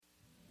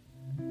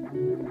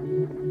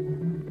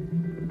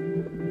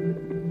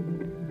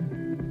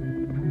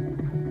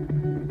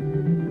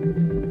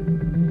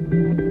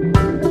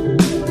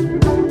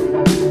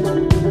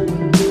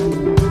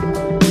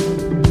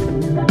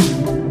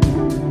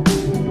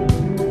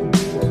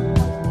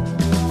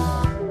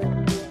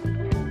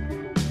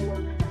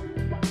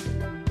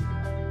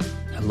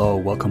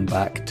welcome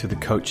back to the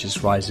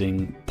Coaches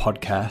Rising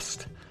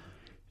podcast.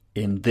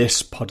 In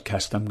this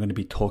podcast, I'm going to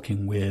be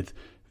talking with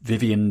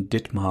Vivian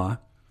Dittmar,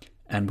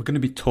 and we're going to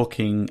be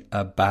talking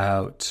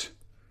about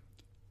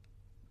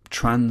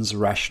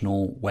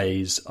transrational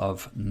ways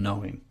of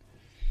knowing.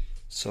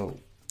 So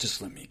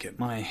just let me get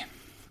my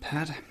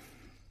pad.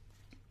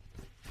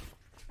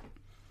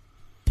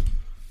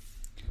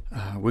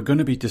 We're going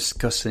to be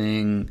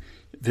discussing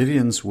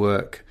Vivian's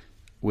work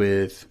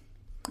with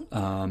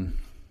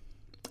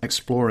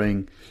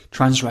exploring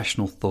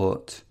transrational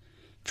thought,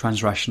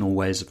 transrational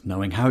ways of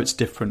knowing, how it's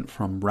different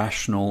from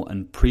rational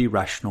and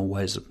pre-rational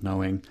ways of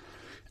knowing,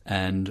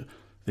 and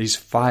these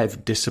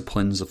 5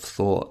 disciplines of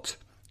thought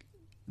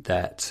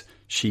that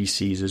she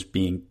sees as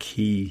being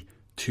key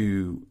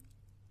to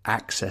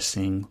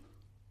accessing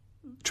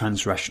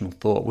transrational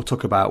thought. We'll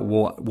talk about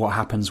what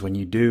happens when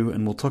you do,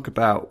 and we'll talk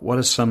about what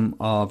are some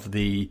of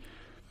the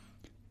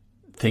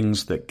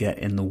things that get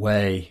in the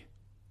way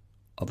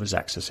of us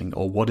accessing,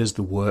 or what is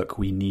the work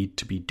we need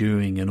to be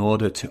doing in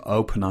order to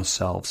open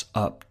ourselves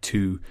up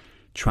to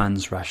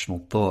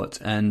transrational thought.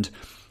 And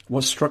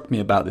what struck me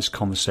about this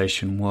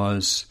conversation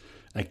was,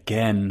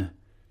 again,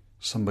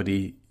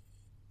 somebody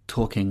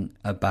talking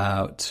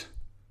about,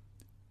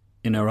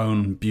 in her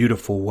own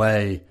beautiful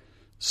way,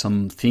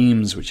 some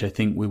themes which I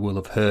think we will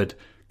have heard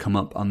come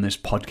up on this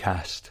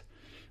podcast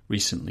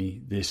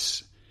recently.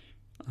 This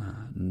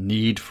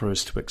need for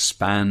us to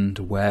expand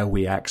where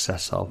we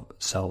access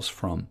ourselves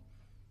from,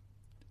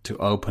 to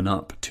open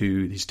up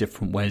to these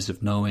different ways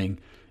of knowing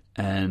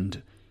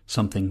and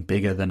something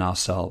bigger than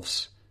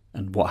ourselves,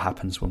 and what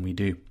happens when we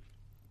do.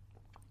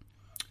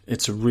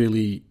 It's a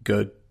really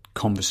good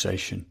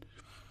conversation.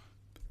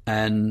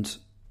 And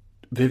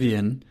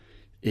Vivian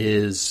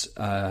is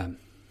an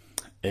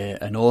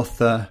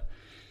author,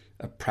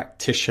 a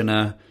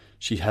practitioner.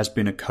 She has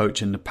been a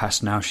coach in the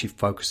past. Now she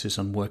focuses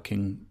on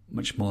working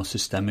much more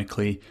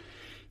systemically.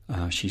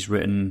 She's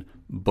written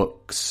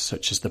books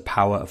such as The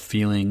Power of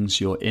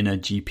Feelings, Your Inner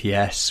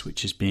GPS,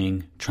 which is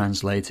being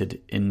translated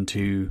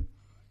into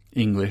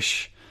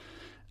English.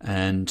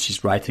 And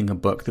she's writing a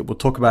book that we'll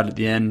talk about at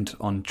the end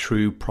on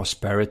true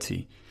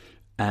prosperity.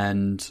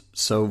 And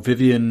so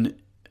Vivian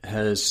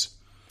has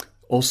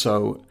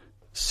also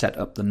set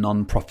up the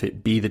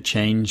non-profit Be the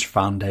Change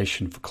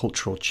Foundation for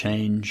Cultural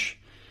Change.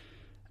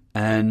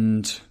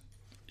 And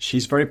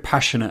she's very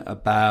passionate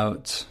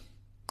about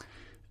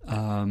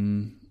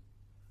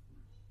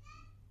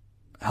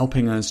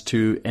helping us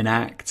to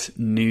enact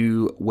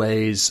new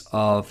ways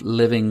of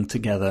living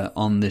together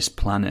on this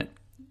planet,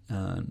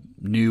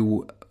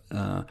 new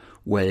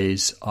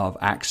ways of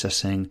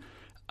accessing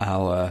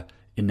our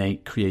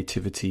innate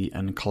creativity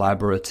and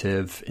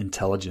collaborative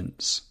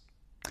intelligence.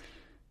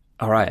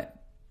 All right.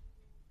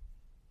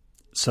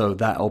 So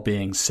that all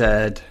being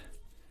said,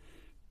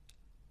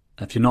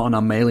 if you're not on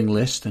our mailing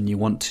list and you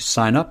want to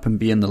sign up and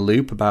be in the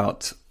loop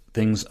about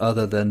things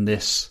other than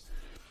this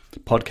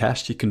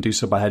podcast, you can do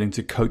so by heading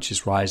to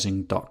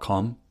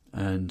coachesrising.com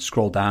and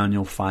scroll down.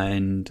 You'll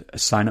find a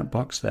sign-up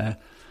box there.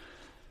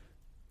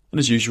 And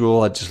as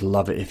usual, I'd just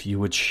love it if you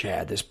would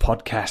share this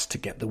podcast to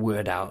get the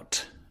word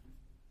out.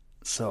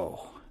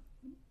 So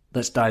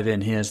let's dive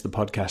in. Here's the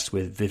podcast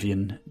with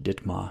Vivian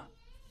Dittmar.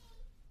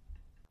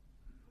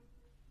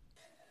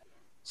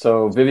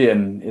 So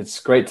Vivian, it's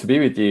great to be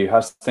with you.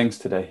 How's things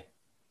today?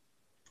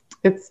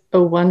 It's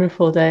a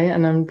wonderful day,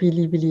 and I'm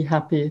really, really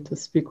happy to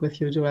speak with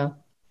you, Joel.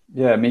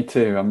 Yeah, me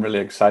too. I'm really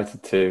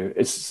excited to.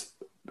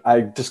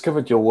 I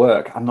discovered your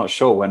work, I'm not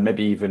sure when,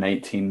 maybe even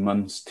 18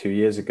 months, 2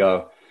 years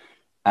ago.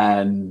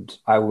 And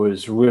I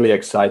was really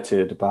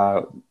excited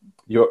about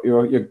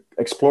you're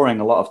exploring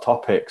a lot of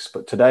topics,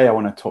 but today I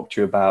want to talk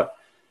to you about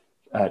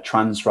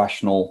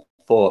transrational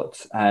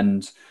thought.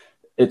 And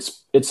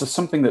it's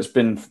something that's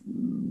been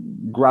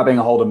grabbing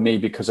a hold of me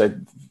because I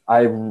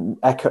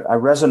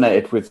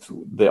resonated with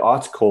the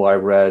article I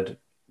read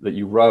that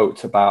you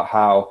wrote about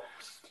how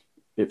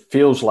it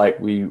feels like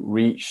we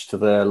reached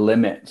the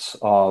limits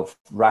of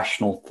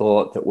rational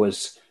thought that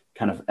was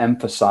kind of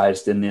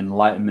emphasized in the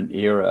Enlightenment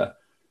era,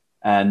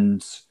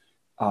 and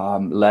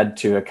led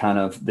to a kind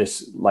of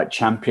this like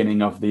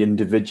championing of the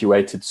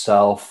individuated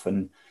self,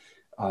 and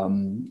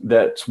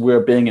that we're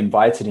being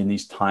invited in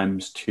these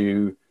times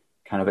to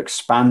kind of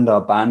expand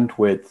our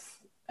bandwidth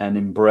and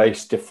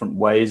embrace different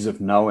ways of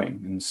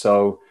knowing. And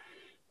so,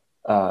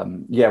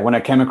 when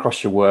I came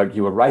across your work,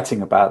 you were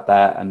writing about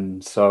that.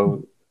 And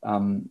so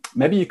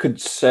maybe you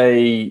could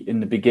say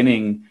in the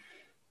beginning,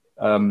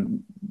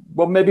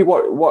 maybe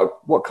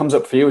what comes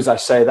up for you as I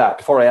say that,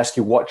 before I ask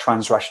you what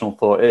transrational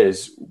thought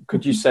is,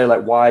 could you say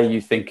like why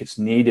you think it's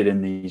needed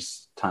in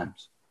these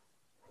times?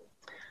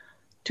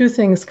 2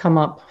 things come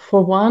up.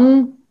 For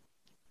one,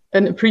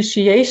 an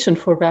appreciation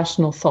for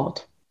rational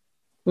thought.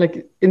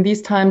 Like in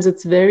these times,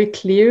 it's very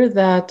clear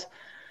that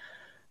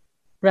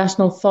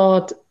rational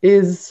thought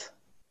is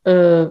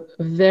a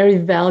very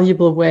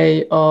valuable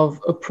way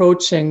of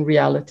approaching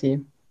reality.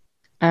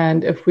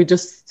 And if we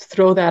just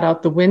throw that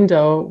out the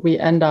window, we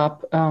end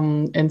up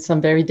in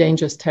some very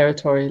dangerous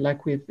territory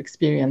like we've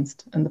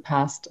experienced in the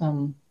past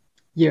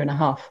year and a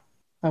half,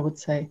 I would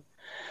say.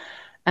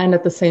 And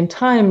at the same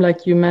time,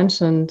 like you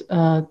mentioned,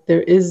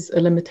 there is a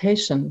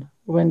limitation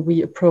when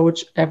we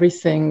approach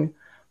everything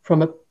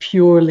from a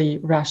purely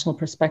rational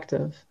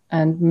perspective.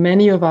 And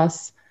many of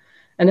us,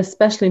 and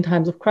especially in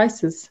times of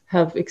crisis,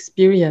 have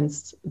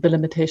experienced the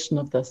limitation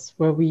of this,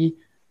 where we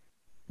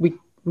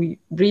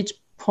reach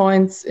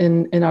points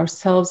in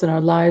ourselves and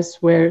our lives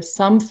where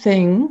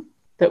something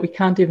that we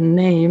can't even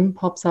name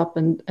pops up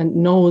and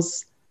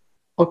knows,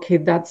 okay,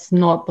 that's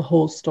not the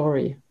whole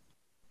story.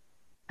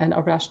 And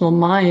our rational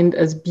mind,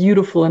 as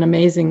beautiful and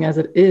amazing as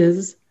it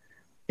is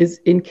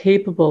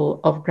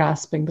incapable of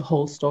grasping the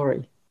whole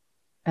story.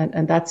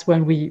 And that's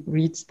when we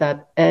reach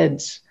that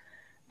edge,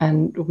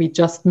 and we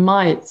just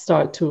might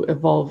start to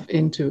evolve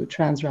into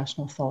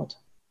transrational thought.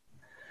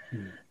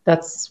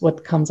 That's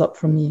what comes up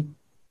for me.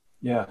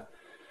 Yeah.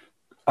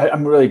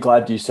 I'm really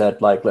glad you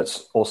said, like,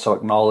 let's also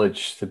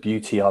acknowledge the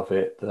beauty of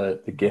it,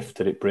 the gift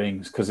that it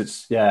brings, because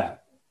it's,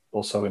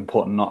 also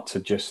important not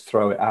to just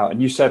throw it out.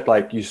 And you said,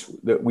 like,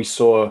 that we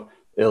saw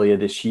earlier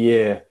this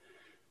year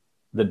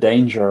the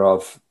danger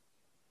of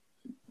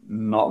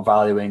not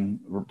valuing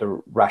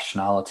the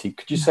rationality.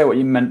 Could you say what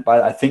you meant by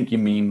that? I think you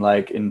mean,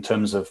 like, in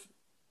terms of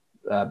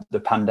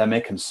the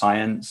pandemic and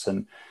science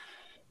and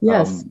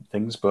yes,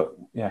 things, but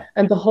yeah.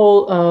 And the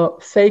whole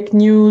fake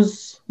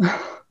news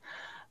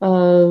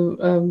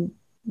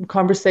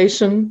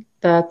conversation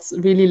that's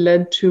really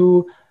led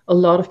to a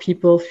lot of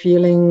people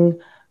feeling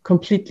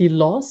completely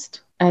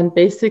lost. And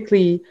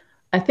basically,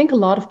 I think a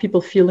lot of people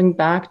feeling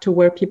back to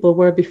where people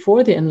were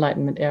before the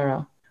Enlightenment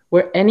era,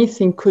 where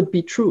anything could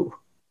be true.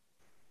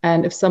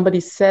 And if somebody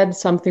said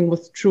something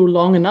was true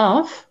long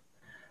enough,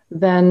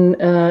 then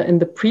in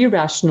the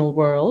pre-rational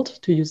world,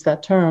 to use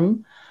that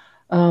term,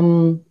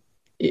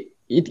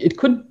 it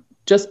could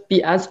just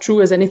be as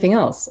true as anything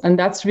else. And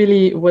that's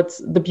really what's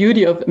the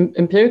beauty of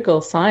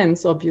empirical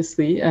science,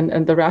 obviously,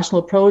 and the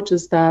rational approach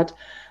is that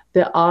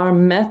there are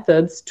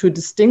methods to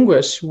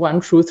distinguish one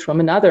truth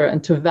from another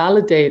and to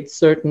validate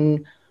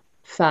certain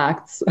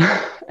facts.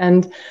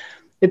 And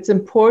it's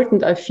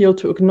important, I feel,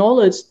 to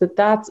acknowledge that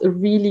that's a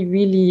really,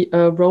 really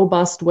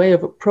robust way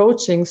of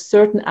approaching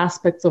certain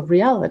aspects of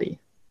reality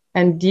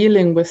and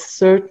dealing with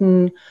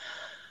certain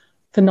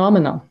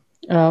phenomena,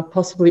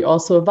 possibly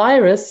also a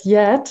virus,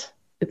 yet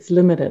it's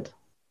limited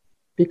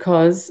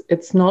because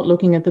it's not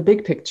looking at the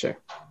big picture.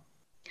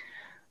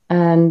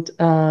 And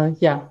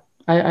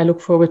I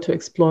look forward to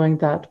exploring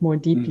that more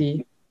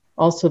deeply.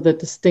 Also, the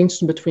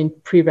distinction between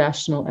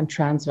pre-rational and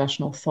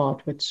transrational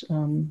thought, which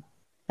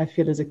I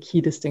feel is a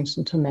key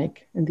distinction to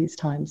make in these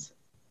times.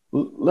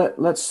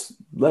 Let's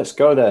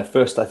go there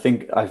first. I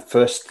think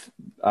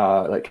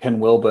like Ken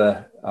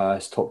Wilber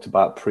has talked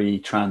about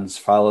pre-trans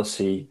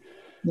fallacy.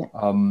 Yeah.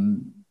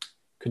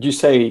 Could you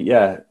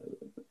say,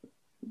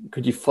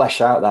 could you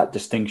flesh out that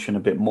distinction a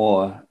bit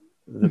more,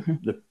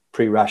 the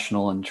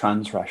pre-rational and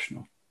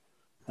transrational?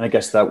 And I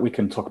guess that we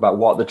can talk about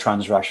what the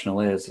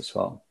transrational is as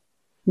well.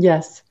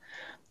 Yes.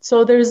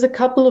 So there's a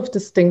couple of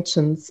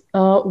distinctions.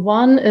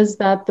 One is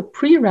that the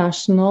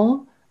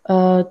pre-rational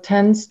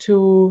tends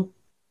to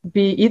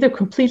be either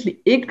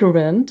completely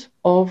ignorant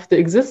of the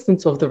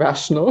existence of the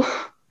rational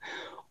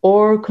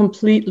or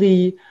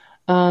completely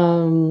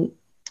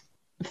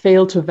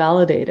fail to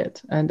validate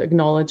it and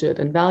acknowledge it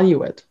and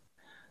value it.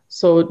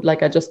 So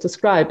like I just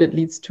described, it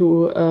leads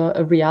to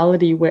a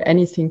reality where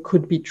anything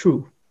could be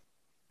true.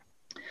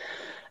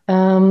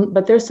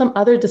 But there's some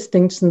other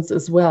distinctions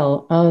as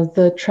well.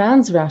 The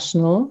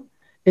transrational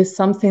is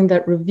something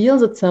that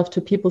reveals itself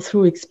to people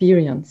through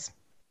experience.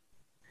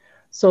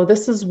 So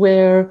this is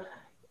where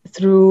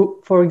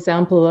through, for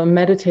example, a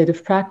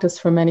meditative practice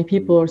for many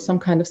people or some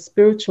kind of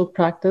spiritual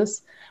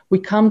practice, we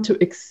come to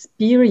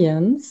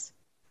experience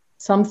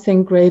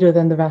something greater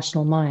than the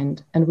rational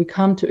mind. And we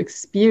come to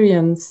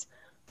experience,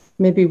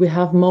 maybe we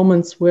have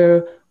moments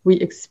where we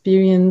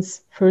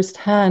experience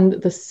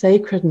firsthand the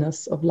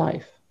sacredness of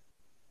life.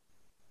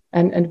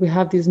 And we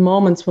have these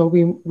moments where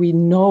we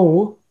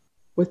know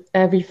with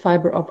every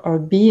fiber of our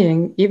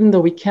being, even though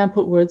we can't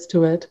put words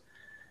to it,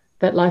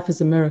 that life is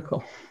a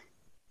miracle,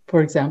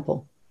 for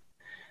example.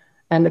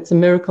 And it's a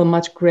miracle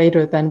much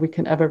greater than we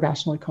can ever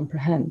rationally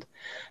comprehend.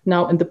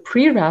 Now, in the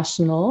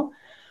pre-rational,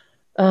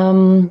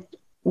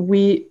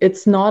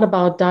 it's not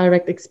about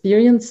direct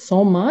experience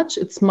so much.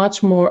 It's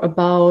much more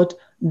about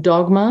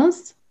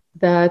dogmas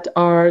that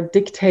are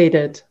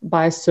dictated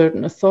by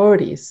certain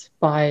authorities,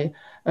 by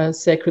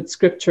sacred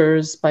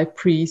scriptures, by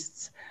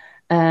priests,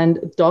 and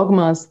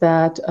dogmas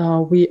that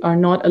we are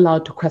not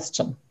allowed to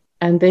question.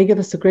 And they give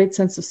us a great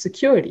sense of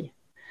security.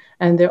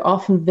 And they're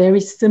often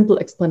very simple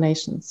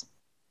explanations.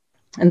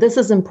 And this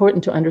is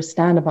important to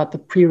understand about the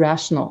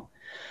pre-rational.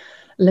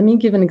 Let me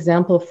give an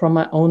example from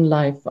my own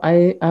life.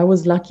 I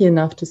was lucky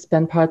enough to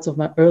spend parts of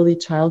my early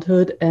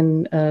childhood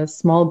in a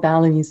small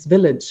Balinese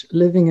village,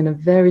 living in a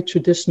very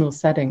traditional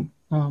setting.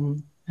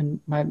 And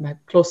my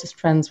closest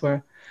friends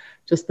were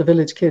just the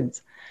village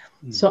kids.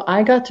 So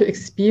I got to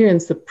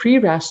experience the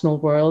pre-rational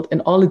world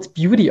in all its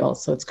beauty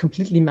also. It's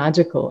completely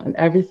magical and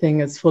everything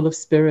is full of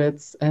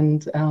spirits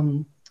and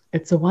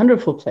It's a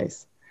wonderful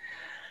place.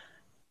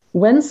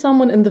 When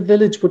someone in the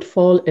village would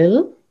fall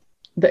ill,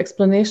 the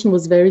explanation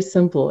was very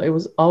simple. It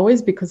was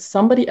always because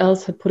somebody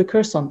else had put a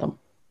curse on them.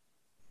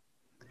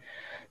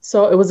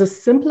 So it was a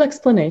simple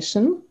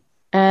explanation,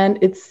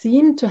 and it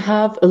seemed to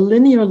have a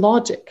linear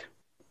logic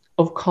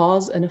of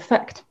cause and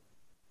effect.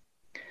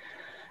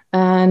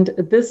 And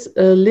this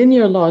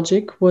linear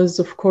logic was,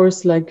 of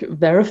course, like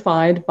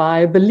verified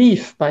by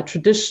belief, by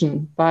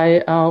tradition,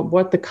 by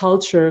what the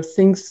culture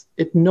thinks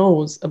it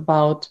knows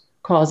about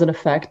cause and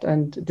effect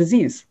and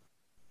disease.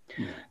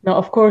 Now,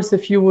 of course,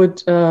 if you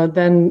would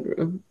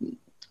then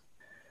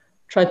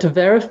try to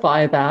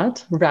verify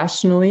that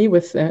rationally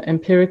with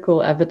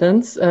empirical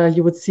evidence,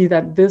 you would see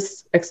that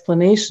this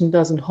explanation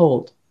doesn't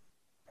hold.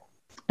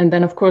 And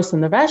then, of course,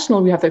 in the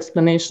rational, we have the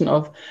explanation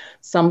of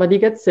somebody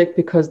gets sick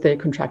because they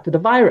contracted a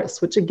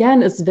virus, which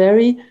again is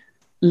very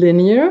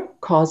linear,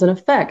 cause and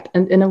effect,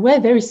 and in a way,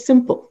 very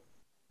simple.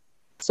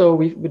 So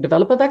we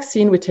develop a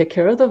vaccine, we take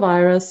care of the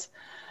virus,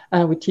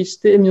 we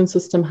teach the immune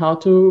system how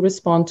to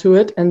respond to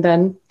it, and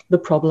then the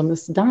problem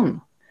is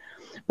done.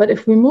 But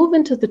if we move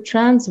into the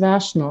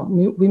transrational,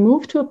 we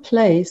move to a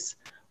place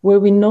where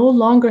we no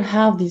longer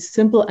have these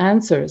simple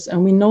answers,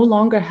 and we no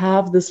longer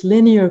have this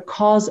linear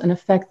cause and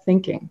effect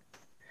thinking.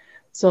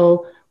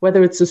 So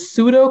whether it's a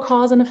pseudo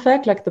cause and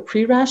effect like the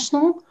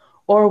pre-rational,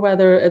 or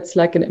whether it's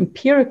like an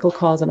empirical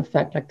cause and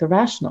effect like the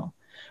rational,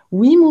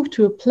 we move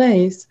to a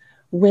place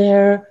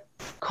where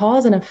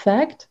cause and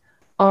effect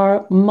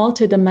are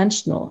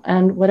multidimensional,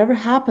 and whatever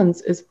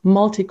happens is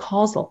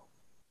multi-causal.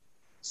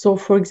 So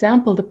for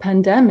example, the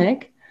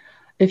pandemic,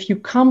 if you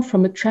come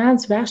from a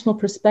transrational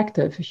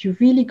perspective, if you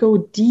really go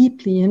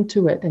deeply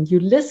into it and you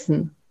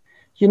listen,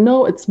 you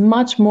know it's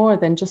much more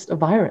than just a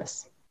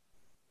virus.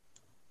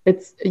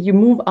 You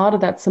move out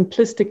of that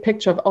simplistic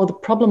picture of, oh, the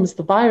problem is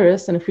the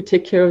virus, and if we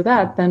take care of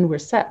that, then we're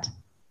set.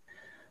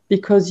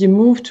 Because you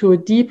move to a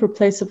deeper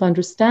place of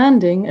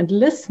understanding and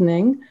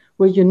listening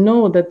where you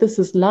know that this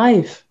is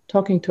life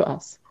talking to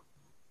us.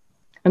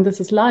 And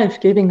this is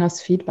life giving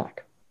us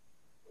feedback.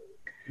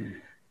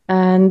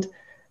 And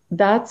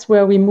that's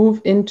where we move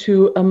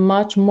into a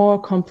much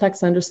more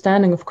complex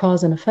understanding of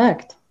cause and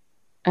effect.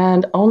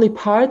 And only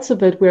parts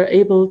of it we're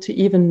able to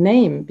even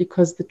name,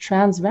 because the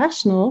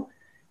transrational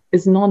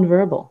is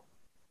nonverbal.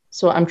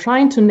 So I'm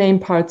trying to name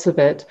parts of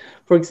it.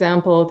 For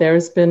example,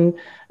 there's been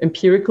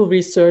empirical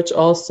research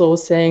also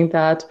saying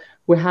that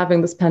we're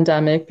having this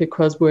pandemic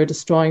because we're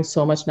destroying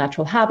so much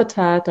natural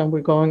habitat, and we're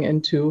going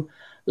into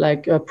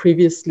like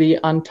previously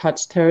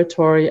untouched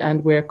territory,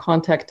 and we're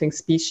contacting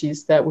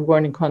species that we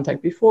weren't in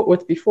contact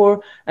with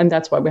before, and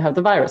that's why we have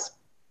the virus.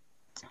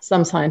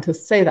 Some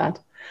scientists say that.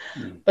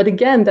 But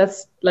again,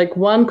 that's like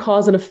one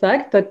cause and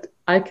effect that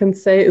I can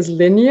say is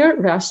linear,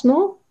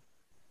 rational,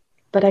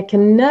 but I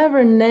can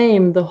never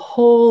name the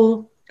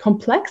whole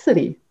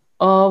complexity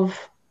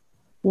of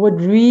what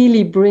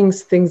really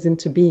brings things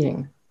into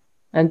being.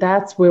 And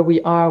that's where we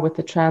are with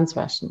the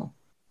transrational.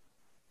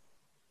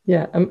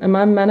 Yeah, am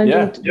I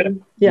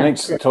managing? Yeah.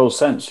 Makes total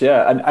sense.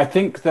 Yeah, and I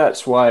think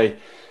that's why,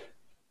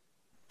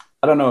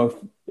 I don't know if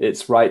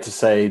it's right to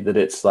say that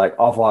it's like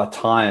of our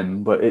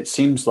time, but it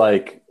seems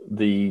like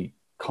the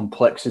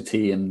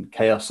complexity and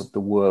chaos of the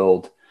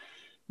world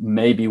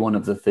may be one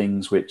of the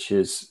things which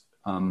is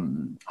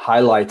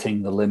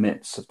highlighting the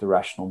limits of the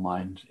rational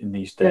mind in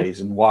these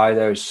days, and why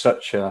there is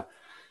such a,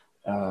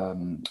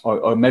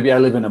 or maybe I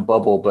live in a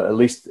bubble, but at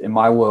least in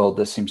my world,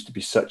 there seems to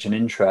be such an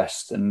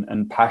interest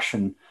and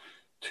passion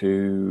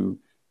to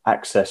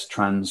access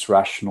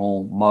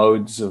transrational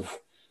modes of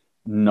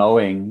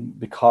knowing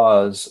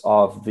because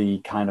of the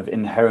kind of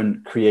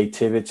inherent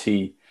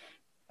creativity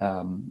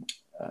and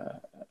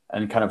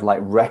kind of like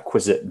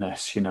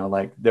requisiteness, you know,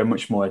 like they're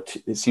much more,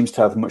 it seems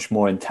to have much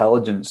more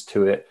intelligence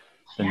to it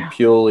than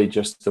purely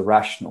just the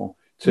rational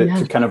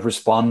to kind of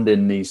respond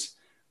in these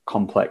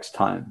complex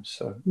times.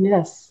 So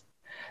yes,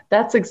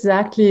 that's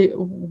exactly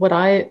what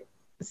I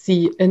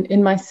see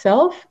in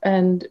myself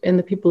and in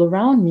the people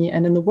around me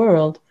and in the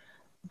world,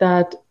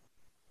 that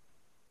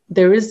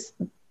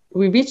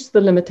we reach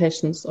the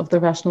limitations of the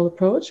rational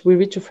approach, we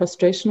reach a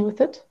frustration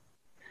with it,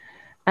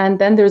 and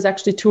then there's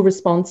actually two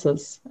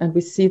responses, and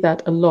we see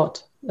that a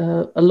lot.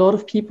 A lot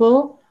of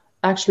people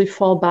actually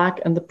fall back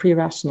in the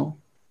pre-rational,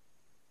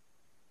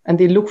 and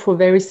they look for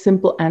very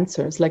simple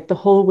answers, like the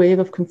whole wave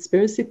of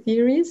conspiracy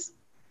theories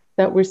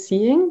that we're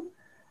seeing.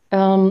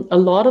 A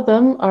lot of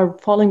them are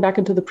falling back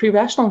into the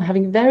pre-rational and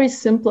having very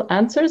simple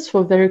answers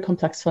for very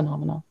complex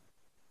phenomena.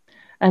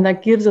 And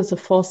that gives us a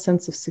false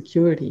sense of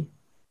security.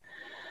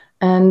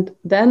 And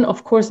then,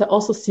 of course, I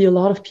also see a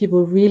lot of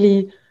people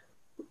really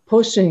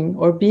pushing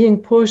or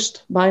being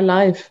pushed by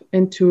life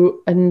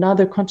into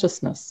another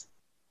consciousness.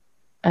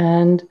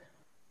 And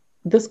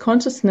this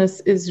consciousness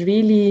is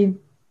really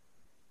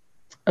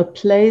a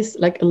place,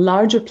 like a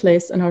larger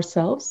place in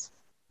ourselves.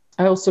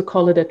 I also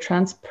call it a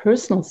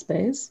transpersonal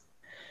space,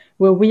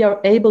 where we are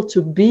able to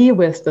be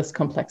with this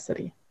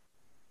complexity.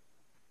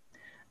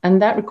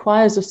 And that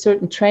requires a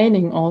certain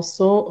training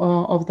also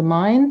of the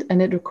mind,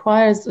 and it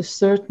requires a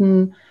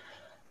certain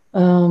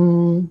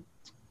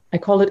I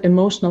call it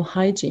emotional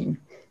hygiene,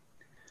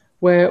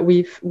 where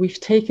we've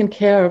taken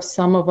care of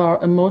some of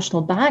our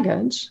emotional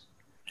baggage,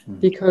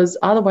 because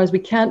otherwise we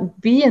can't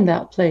be in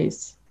that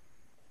place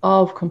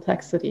of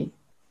complexity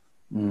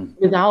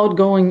without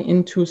going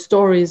into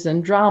stories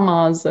and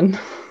dramas and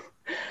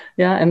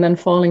and then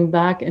falling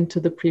back into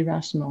the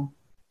pre-rational.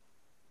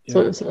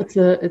 So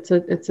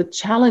it's a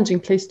challenging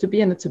place to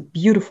be, and it's a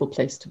beautiful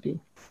place to be.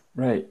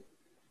 Right.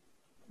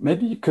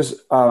 Maybe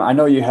because I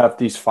know you have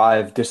these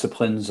 5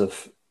 disciplines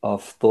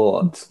of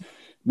thought.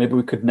 Maybe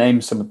we could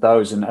name some of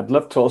those, and I'd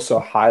love to also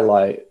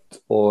highlight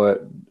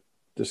or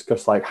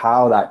discuss like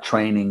how that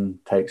training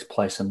takes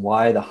place and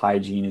why the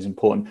hygiene is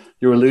important.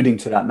 You're alluding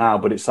to that now,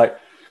 but it's like,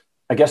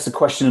 I guess the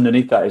question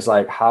underneath that is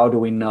like, how do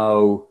we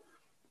know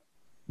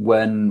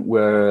when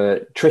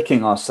we're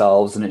tricking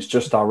ourselves and it's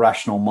just our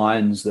rational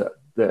minds that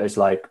is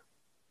like,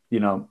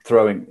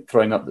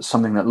 throwing up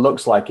something that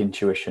looks like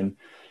intuition?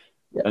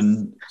 Yes.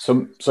 And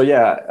so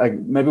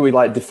maybe we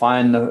like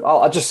define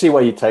I'll just see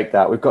where you take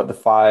that. We've got the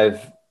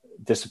 5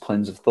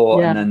 disciplines of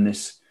thought, and then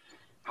this,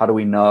 how do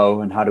we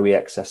know and how do we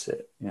access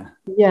it? Yeah.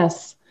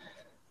 Yes.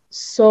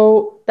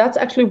 So that's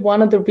actually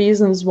one of the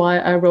reasons why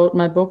I wrote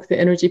my book, The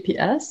Inner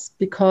GPS,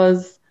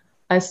 because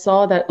I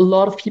saw that a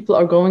lot of people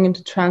are going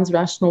into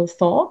transrational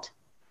thought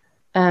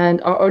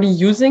and are already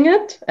using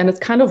it, and it's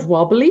kind of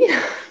wobbly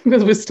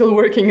because we're still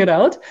working it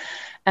out.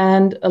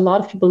 And a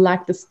lot of people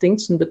lack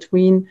distinction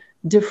between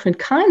different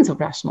kinds of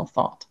rational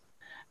thought.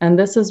 And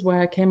this is where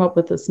I came up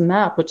with this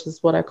map, which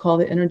is what I call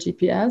the Inner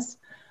GPS,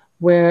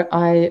 where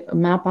I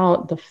map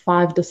out the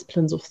 5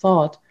 disciplines of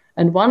thought.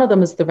 And one of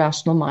them is the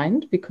rational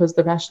mind, because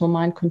the rational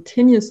mind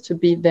continues to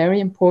be very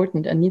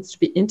important and needs to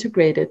be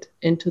integrated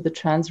into the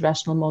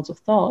transrational modes of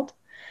thought.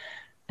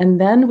 And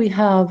then we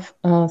have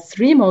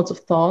 3 modes of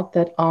thought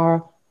that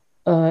are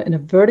in a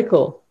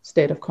vertical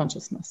state of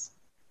consciousness.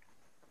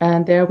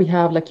 And there we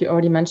have, like you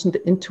already mentioned,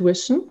 the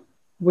intuition,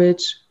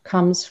 which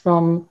comes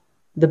from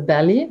the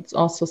belly. It's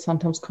also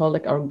sometimes called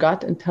like our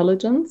gut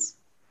intelligence,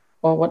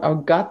 or what our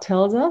gut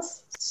tells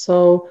us.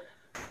 So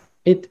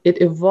it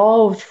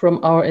evolved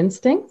from our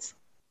instincts,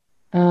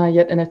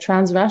 yet in a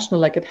transrational,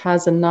 like it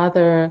has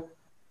another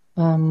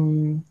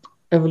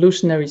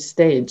evolutionary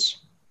stage.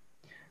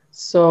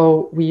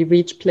 So we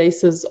reach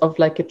places of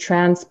like a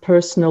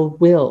transpersonal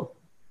will.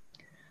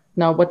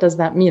 Now, what does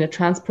that mean? A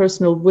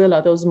transpersonal will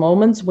are those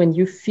moments when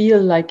you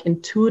feel like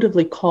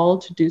intuitively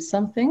called to do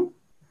something.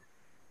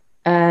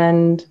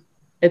 And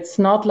it's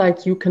not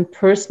like you can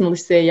personally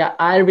say, yeah,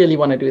 I really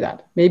want to do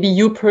that. Maybe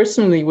you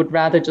personally would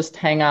rather just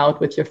hang out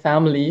with your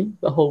family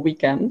the whole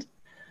weekend,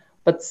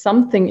 but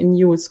something in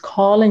you is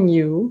calling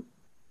you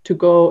to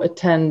go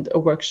attend a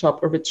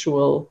workshop, a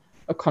ritual,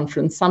 a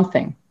conference,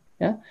 something.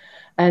 Yeah.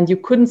 And you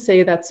couldn't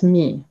say that's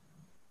me.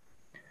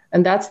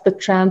 And that's the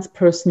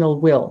transpersonal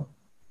will.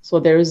 So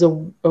there is a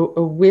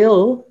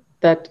will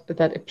that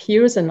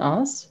appears in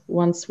us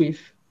once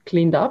we've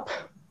cleaned up,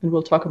 and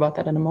we'll talk about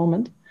that in a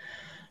moment,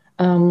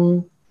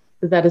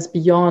 that is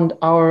beyond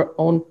our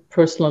own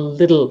personal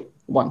little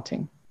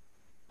wanting.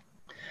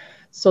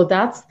 So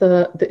that's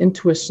the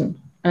intuition.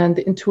 And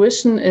the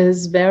intuition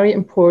is very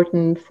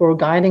important for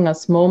guiding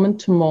us moment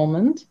to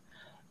moment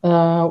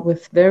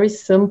with very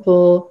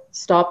simple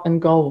stop and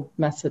go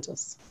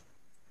messages.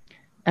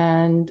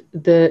 And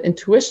the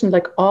intuition,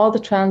 like all the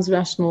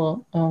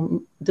transrational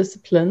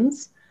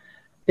disciplines,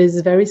 is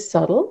very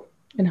subtle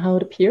in how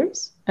it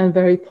appears and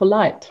very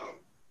polite.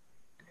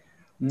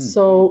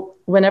 So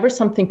whenever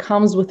something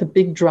comes with a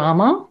big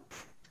drama,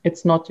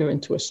 it's not your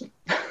intuition.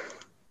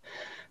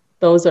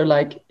 Those are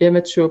like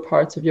immature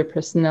parts of your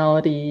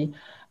personality,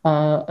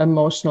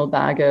 emotional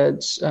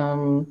baggage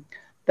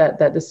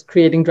that is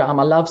creating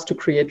drama, loves to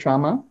create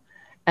drama,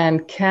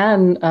 and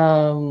can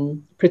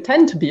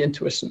pretend to be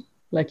intuition,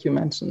 like you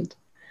mentioned.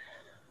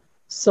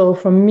 So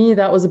for me,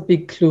 that was a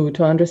big clue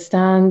to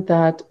understand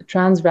that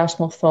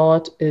transrational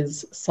thought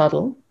is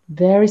subtle,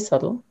 very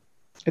subtle.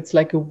 It's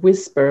like a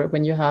whisper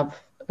when you have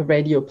a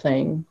radio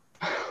playing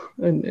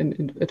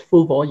at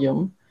full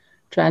volume.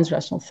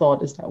 Transrational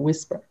thought is that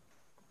whisper.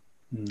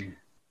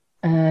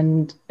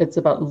 And it's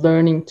about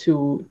learning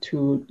to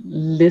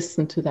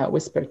listen to that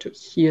whisper, to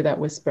hear that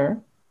whisper.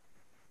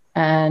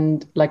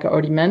 And like I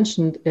already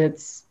mentioned,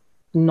 it's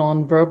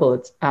non-verbal,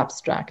 it's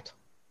abstract.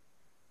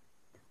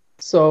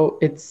 So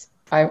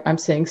I'm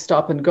saying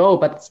stop and go,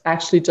 but it's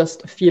actually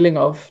just a feeling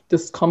of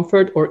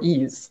discomfort or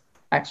ease.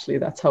 Actually,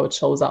 that's how it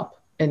shows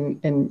up in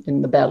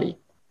the belly,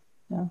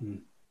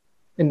 in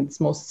its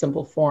most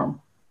simple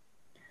form.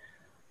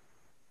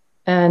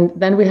 And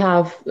then we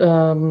have,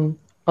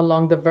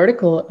 along the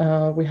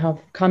vertical, we have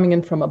coming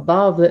in from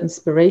above, the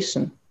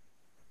inspiration.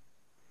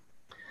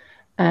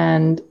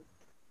 And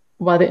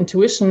while the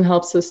intuition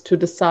helps us to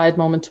decide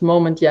moment to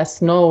moment,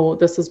 yes, no,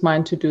 this is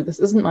mine to do, this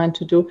isn't mine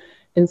to do,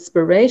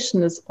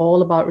 inspiration is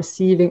all about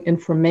receiving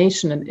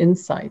information and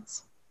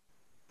insights.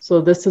 So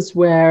this is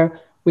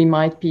where we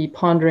might be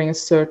pondering a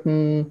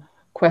certain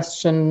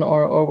question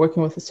or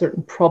working with a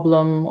certain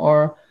problem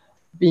or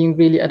being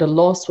really at a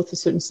loss with a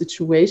certain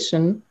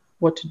situation,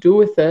 what to do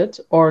with it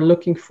or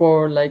looking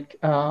for like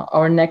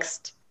our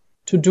next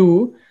to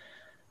do,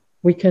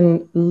 we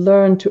can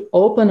learn to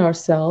open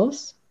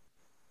ourselves,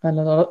 and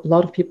a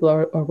lot of people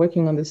are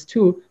working on this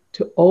too,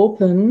 to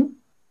open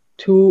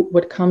to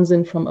what comes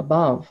in from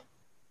above.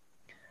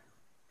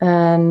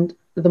 And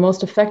the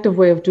most effective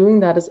way of doing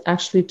that is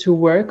actually to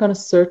work on a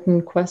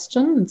certain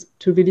question,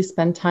 to really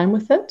spend time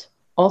with it,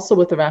 also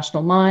with the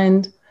rational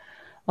mind.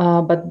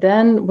 But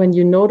then when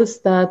you notice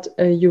that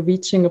you're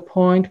reaching a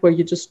point where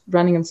you're just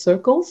running in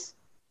circles,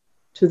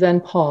 to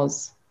then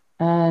pause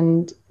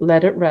and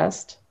let it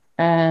rest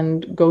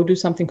and go do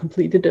something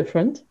completely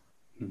different.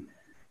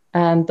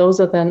 And those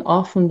are then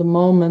often the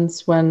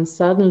moments when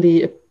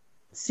suddenly,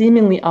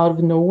 seemingly out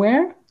of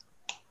nowhere,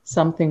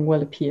 something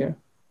will appear.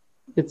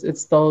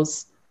 It's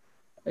those,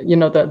 you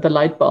know, the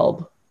light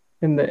bulb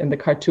in the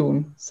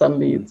cartoon.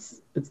 Suddenly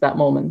it's that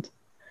moment.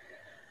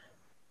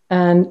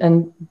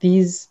 And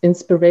these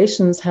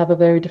inspirations have a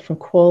very different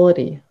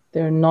quality.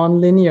 They're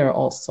non-linear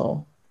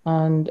also.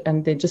 And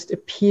they just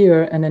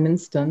appear in an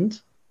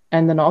instant.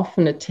 And then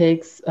often it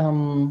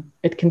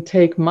can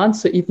take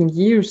months or even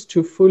years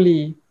to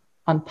fully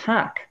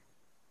unpack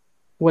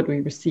what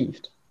we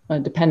received,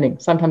 depending.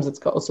 Sometimes it's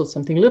also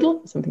something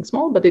little, something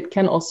small, but it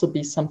can also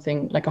be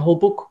something like a whole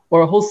book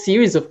or a whole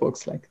series of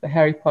books, like the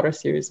Harry Potter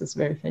series is a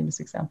very famous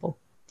example.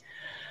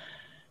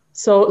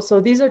 So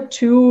these are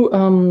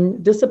two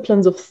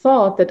disciplines of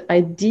thought that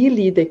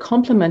ideally they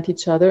complement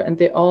each other, and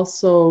they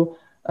also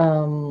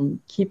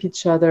keep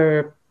each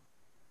other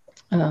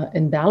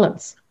in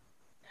balance.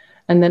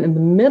 And then in the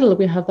middle,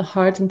 we have the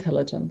heart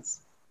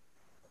intelligence,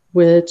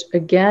 which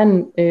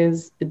again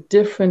is a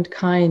different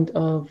kind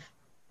of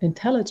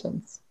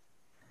intelligence.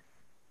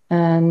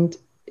 And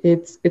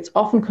it's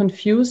often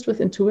confused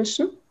with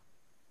intuition,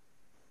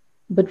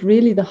 but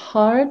really the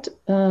heart,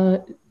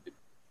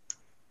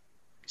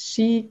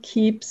 she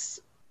keeps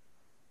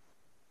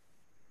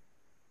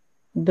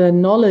the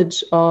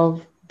knowledge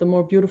of the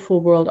more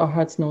beautiful world our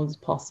hearts know is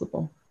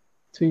possible,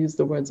 to use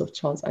the words of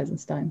Charles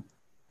Eisenstein.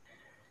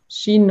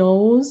 She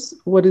knows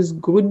what is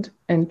good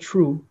and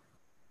true,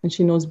 and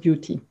she knows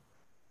beauty.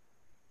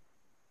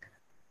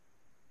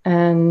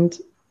 And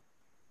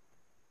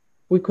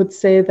we could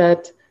say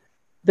that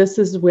this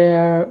is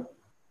where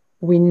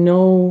we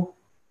know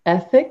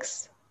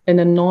ethics in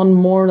a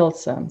non-moral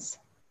sense,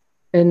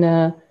 in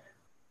a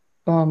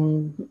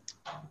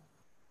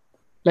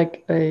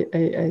like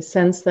a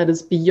sense that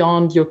is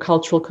beyond your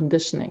cultural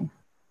conditioning,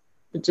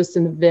 but just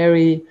in a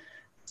very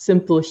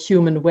simple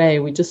human way.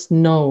 We just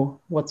know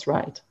what's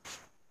right,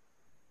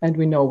 and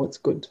we know what's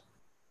good,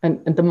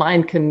 and the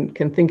mind can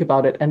think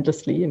about it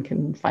endlessly and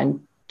can find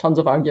tons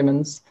of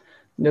arguments.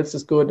 This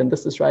is good and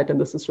this is right and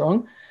this is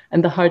wrong,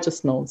 and the heart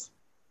just knows.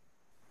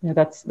 Yeah,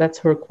 that's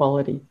her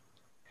quality.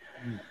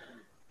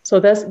 So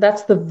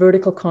that's the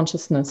vertical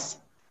consciousness,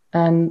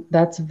 and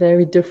that's a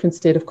very different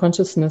state of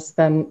consciousness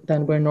than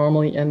we're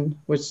normally in,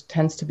 which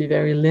tends to be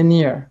very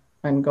linear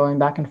and going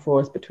back and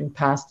forth between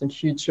past and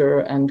future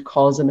and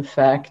cause and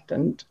effect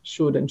and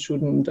should and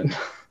shouldn't and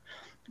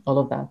all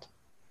of that.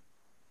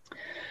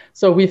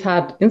 So we've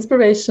had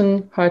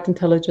inspiration, heart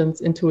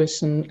intelligence,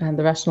 intuition, and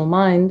the rational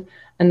mind.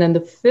 And then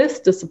the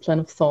fifth discipline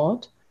of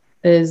thought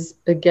is,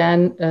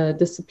 again, a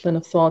discipline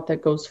of thought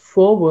that goes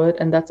forward,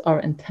 and that's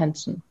our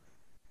intention.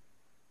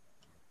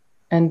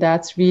 And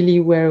that's really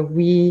where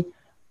we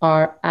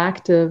are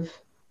active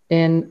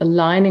in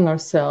aligning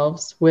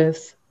ourselves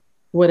with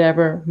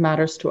whatever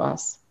matters to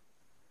us.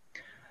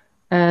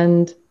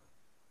 And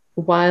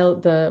while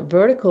the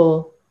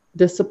vertical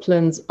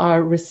disciplines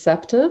are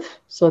receptive,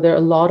 so they're a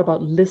lot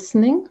about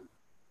listening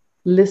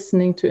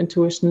to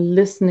intuition,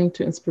 listening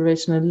to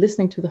inspiration, and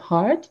listening to the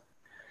heart,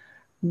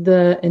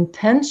 the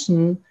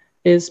intention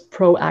is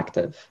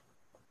proactive.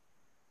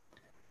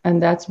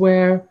 And that's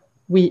where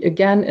we,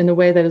 again, in a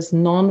way that is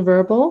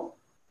non-verbal,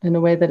 in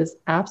a way that is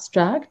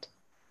abstract,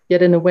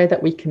 yet in a way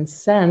that we can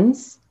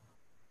sense,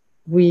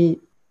 we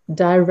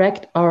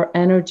direct our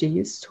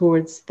energies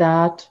towards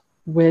that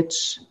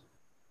which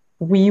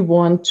we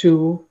want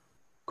to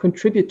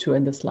contribute to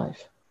in this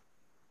life,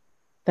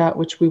 that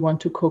which we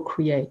want to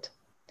co-create.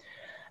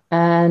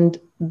 And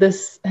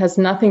this has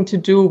nothing to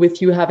do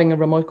with you having a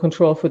remote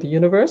control for the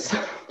universe,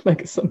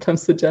 like it's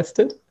sometimes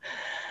suggested.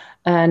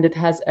 And it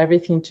has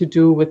everything to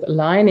do with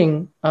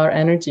aligning our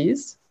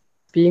energies,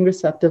 being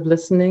receptive,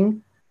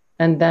 listening,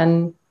 and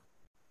then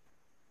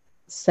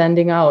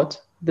sending out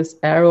this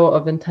arrow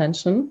of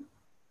intention.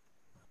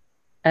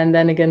 And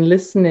then again,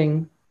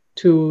 listening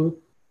to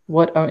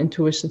what our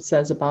intuition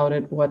says about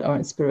it, what our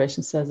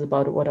inspiration says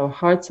about it, what our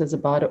heart says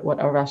about it, what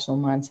our rational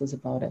mind says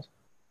about it.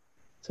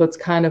 So it's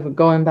kind of a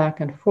going back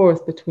and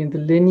forth between the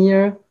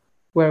linear,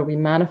 where we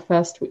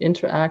manifest, we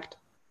interact,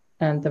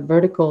 and the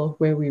vertical,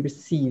 where we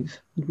receive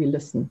and we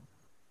listen.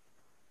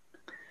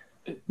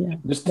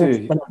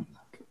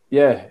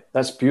 Yeah,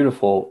 that's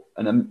beautiful.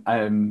 And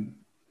I'm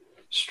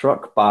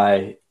struck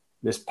by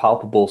this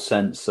palpable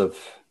sense of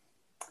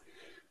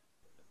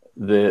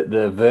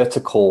the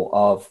vertical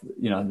of,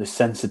 the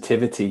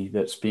sensitivity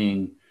that's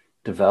being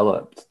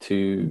developed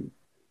to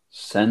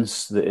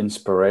sense the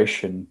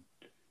inspiration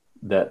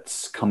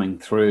that's coming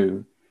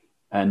through.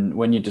 And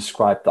when you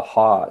describe the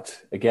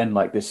heart, again,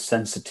 like this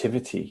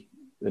sensitivity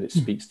that it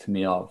speaks to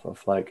me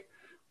of like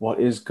what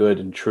is good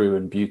and true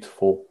and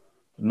beautiful,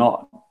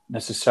 not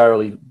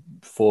necessarily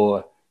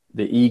for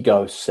the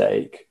ego's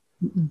sake,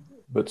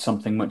 but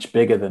something much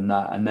bigger than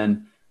that. And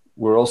then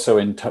we're also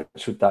in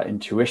touch with that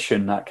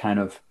intuition, that kind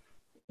of,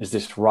 is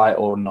this right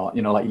or not?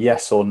 You know, like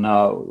yes or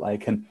no,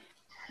 like, and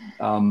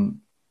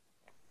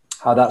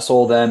how that's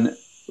all then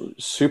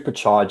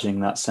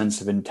supercharging that sense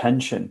of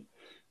intention,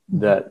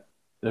 that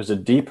there's a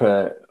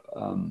deeper,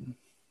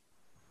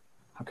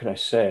 how could I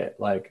say it?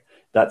 Like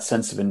that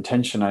sense of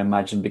intention, I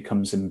imagine,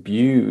 becomes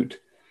imbued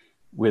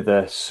with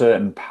a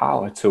certain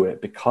power to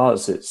it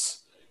because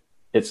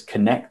it's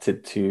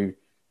connected to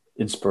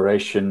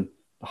inspiration,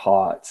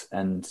 heart,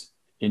 and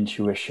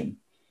intuition.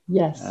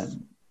 Yes.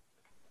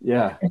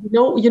 Yeah. And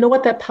you know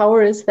what that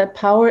power is? That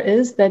power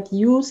is that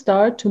you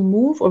start to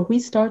move, or we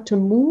start to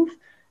move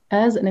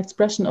as an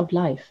expression of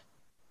life.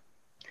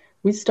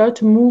 We start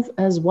to move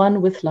as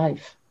one with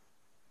life.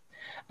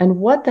 And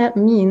what that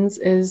means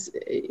is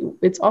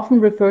it's often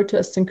referred to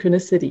as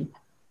synchronicity.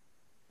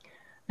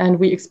 And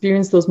we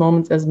experience those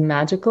moments as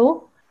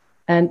magical.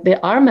 And they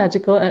are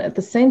magical. And at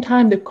the same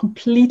time, they're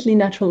completely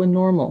natural and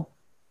normal.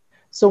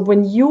 So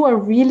when you are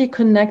really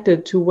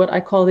connected to what I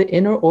call the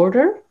inner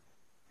order,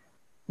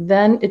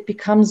 then it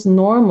becomes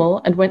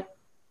normal. And when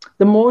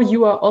the more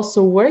you are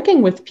also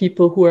working with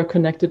people who are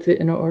connected to the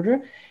inner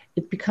order,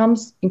 it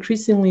becomes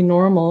increasingly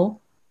normal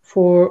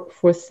for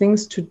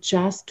things to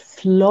just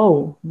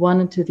flow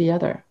one into the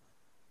other.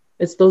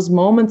 It's those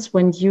moments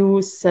when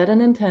you set an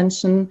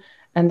intention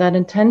and that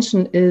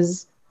intention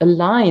is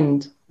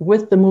aligned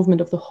with the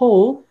movement of the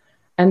whole,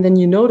 and then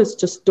you notice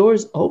just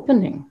doors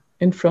opening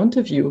in front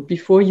of you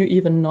before you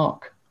even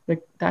knock,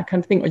 like that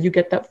kind of thing. Or you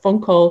get that phone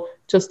call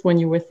just when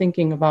you were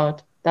thinking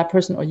about that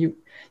person, or you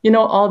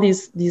know, all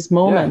these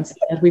moments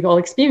that we've all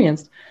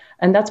experienced.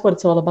 And that's what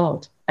it's all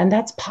about. And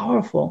that's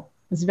powerful.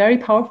 It's very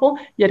powerful,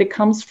 yet it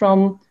comes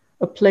from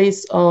a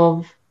place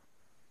of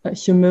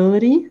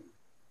humility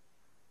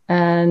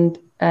and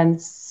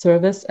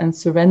service and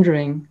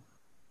surrendering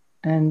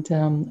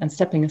and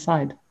stepping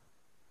aside.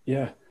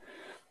 Yeah,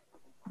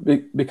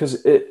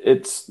 because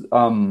it's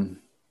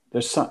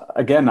there's some,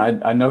 again,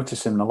 I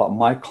notice in a lot of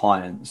my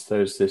clients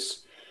there's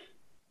this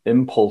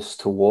impulse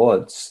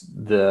towards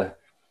the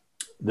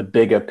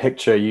bigger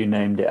picture, you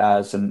named it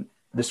as, and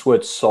this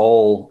word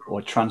soul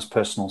or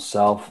transpersonal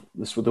self,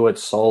 the word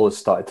soul has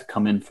started to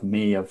come in for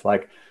me, of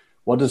like,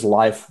 what does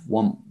life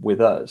want with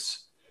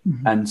us?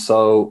 Mm-hmm. And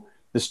so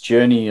this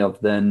journey of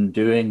then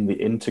doing the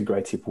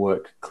integrative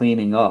work,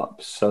 cleaning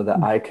up so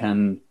that I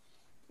can,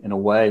 in a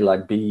way,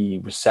 like be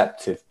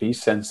receptive, be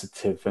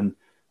sensitive, and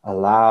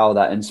allow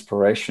that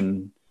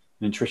inspiration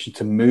and intuition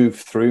to move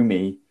through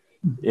me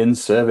in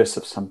service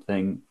of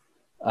something.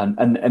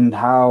 And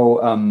how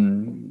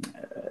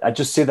I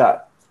just see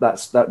that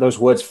those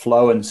words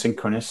flow and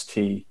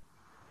synchronicity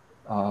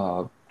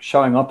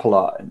showing up a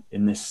lot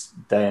in this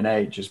day and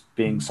age as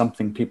being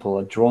something people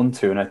are drawn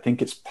to. And I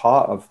think it's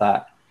part of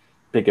that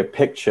bigger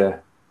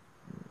picture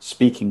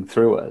speaking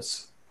through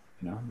us,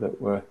 you know, that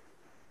we're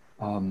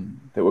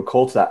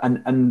called to that.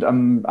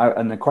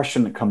 And the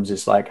question that comes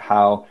is like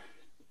how,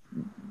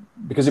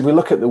 because if we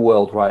look at the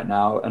world right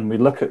now and we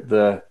look at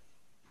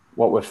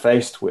what we're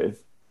faced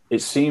with, it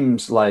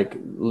seems like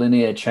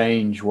linear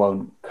change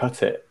won't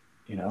cut it.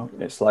 You know,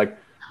 it's like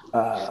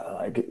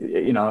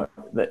you know,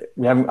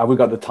 have we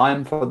got the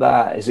time for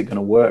that? Is it going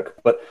to work?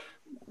 But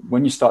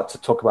when you start to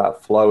talk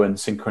about flow and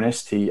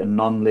synchronicity and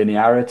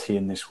non-linearity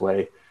in this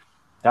way,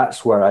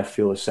 that's where I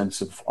feel a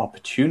sense of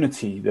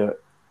opportunity that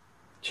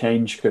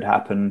change could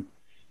happen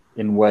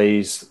in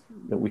ways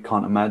that we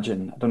can't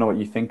imagine. I don't know what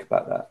you think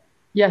about that.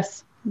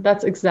 Yes,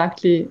 that's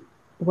exactly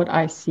what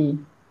I see.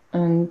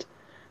 And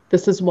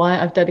this is why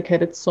I've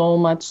dedicated so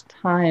much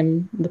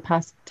time in the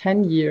past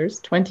 10 years,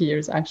 20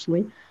 years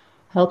actually,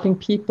 helping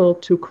people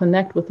to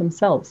connect with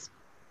themselves,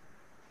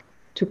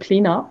 to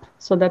clean up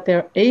so that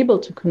they're able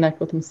to connect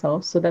with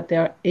themselves, so that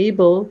they're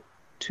able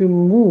to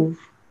move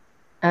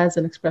as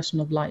an expression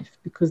of life,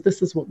 because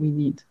this is what we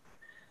need.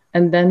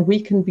 And then we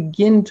can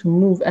begin to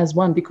move as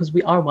one, because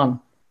we are one.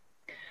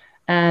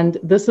 And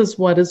this is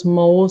what is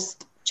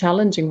most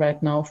challenging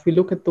right now. If we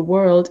look at the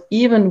world,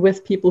 even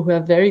with people who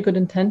have very good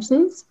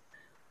intentions,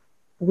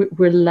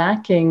 we're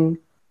lacking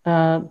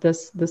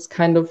this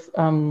kind of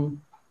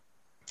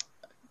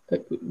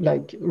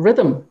like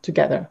rhythm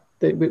together.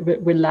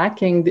 We're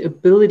lacking the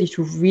ability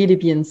to really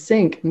be in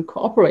sync and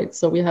cooperate.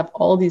 So we have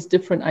all these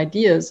different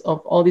ideas of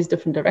all these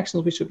different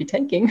directions we should be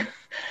taking.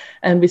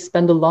 And we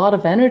spend a lot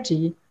of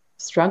energy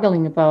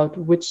struggling about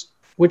which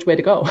way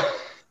to go.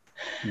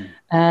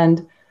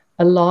 And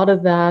a lot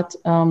of that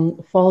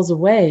falls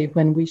away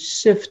when we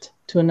shift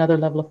to another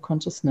level of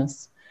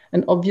consciousness.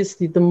 And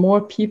obviously, the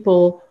more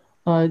people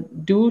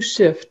do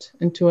shift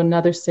into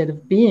another state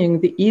of being,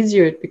 the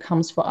easier it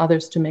becomes for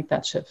others to make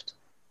that shift.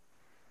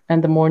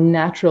 And the more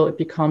natural it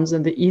becomes,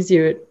 and the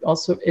easier it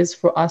also is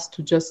for us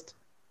to just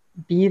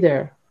be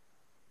there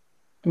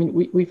I mean,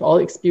 we've all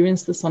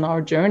experienced this on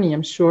our journey.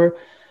 I'm sure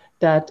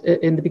that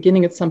in the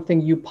beginning, it's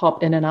something you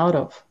pop in and out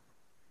of.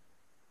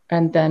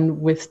 And then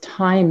with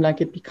time,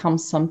 like it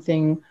becomes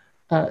something,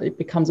 it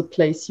becomes a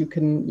place you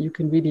can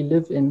really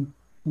live in,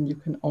 and you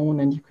can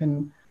own, and you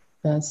can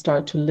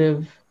start to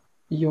live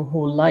your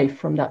whole life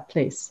from that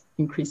place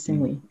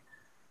increasingly.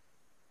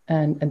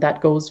 And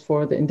that goes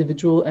for the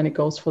individual, and it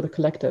goes for the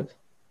collective.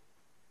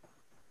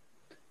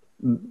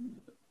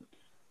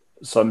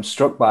 So I'm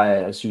struck by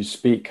it as you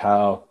speak,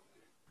 how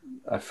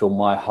I feel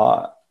my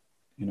heart,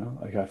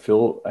 like I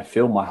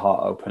feel my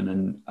heart open,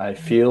 and I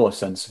feel a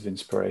sense of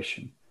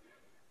inspiration.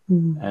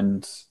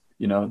 And,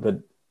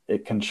 that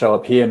it can show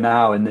up here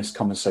now in this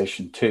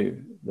conversation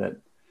too, that,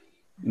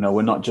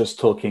 we're not just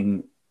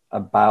talking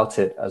about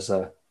it as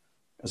a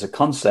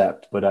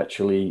concept, but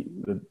actually,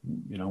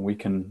 we're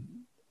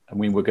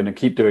going to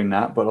keep doing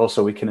that, but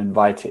also we can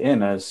invite it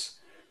in as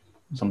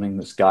something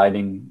that's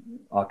guiding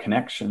our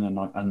connection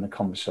and the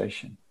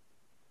conversation.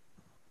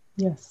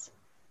 Yes.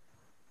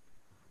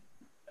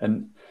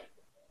 And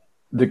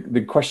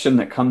the question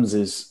that comes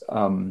is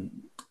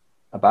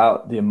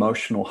about the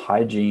emotional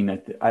hygiene.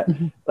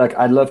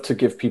 I'd love to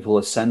give people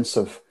a sense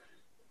of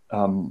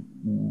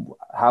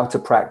how to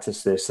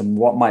practice this and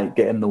what might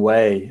get in the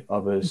way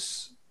of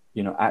us,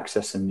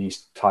 accessing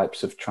these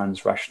types of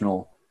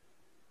transrational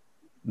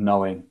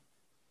knowing.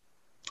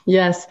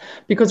 Yes,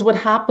 because what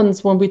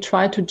happens when we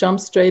try to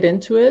jump straight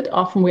into it,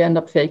 often we end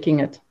up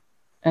faking it.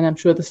 And I'm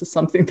sure this is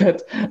something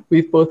that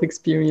we've both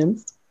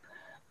experienced,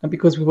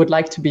 because we would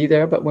like to be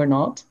there, but we're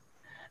not.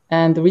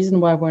 And the reason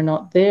why we're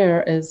not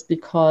there is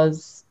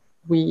because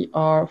we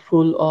are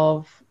full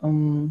of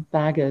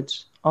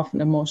baggage,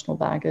 often emotional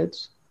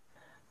baggage.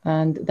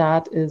 And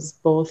that is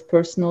both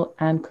personal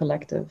and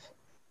collective.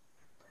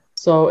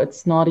 So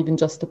it's not even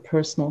just a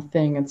personal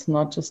thing. It's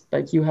not just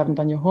like you haven't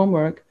done your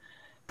homework.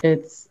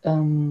 It's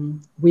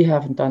we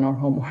haven't done our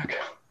homework.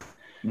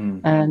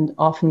 And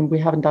often we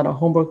haven't done our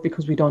homework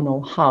because we don't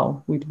know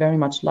how. We'd very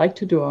much like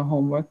to do our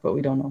homework, but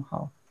we don't know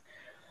how.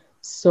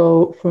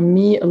 So for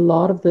me, a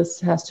lot of this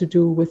has to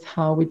do with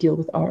how we deal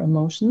with our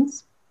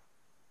emotions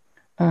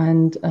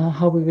and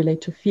how we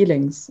relate to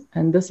feelings.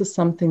 And this is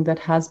something that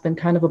has been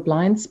kind of a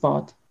blind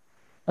spot,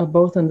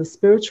 both in the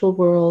spiritual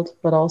world,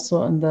 but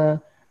also in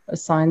the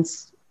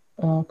science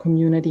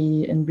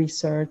community, in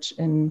research,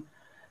 and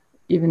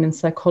even in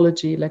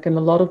psychology. Like in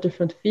a lot of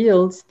different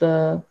fields,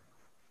 the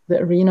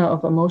arena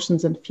of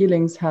emotions and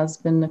feelings has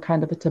been a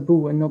kind of a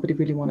taboo, and nobody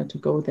really wanted to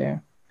go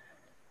there.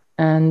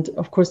 And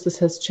of course, this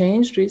has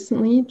changed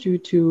recently due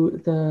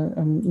to the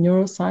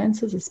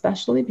neurosciences,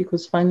 especially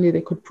because finally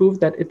they could prove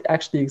that it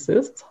actually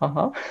exists.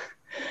 Haha.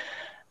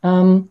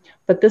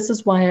 But this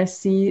is why I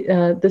see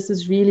this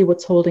is really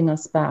what's holding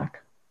us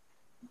back.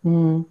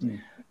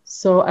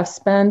 So I've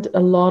spent a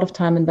lot of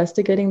time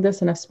investigating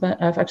this, and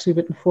I've actually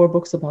written 4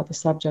 books about the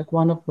subject,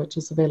 one of which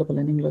is available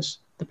in English,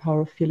 The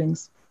Power of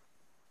Feelings.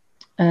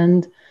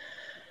 And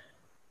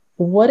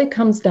what it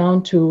comes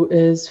down to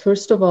is,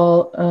 first of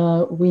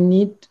all, we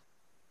need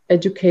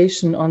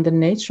education on the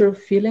nature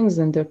of feelings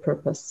and their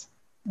purpose.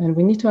 And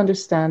we need to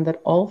understand that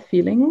all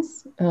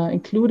feelings,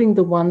 including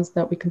the ones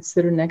that we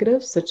consider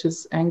negative, such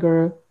as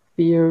anger,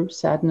 fear,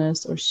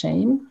 sadness, or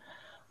shame,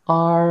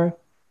 are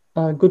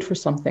good for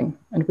something.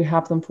 And we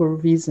have them for a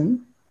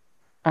reason.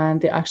 And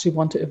they actually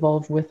want to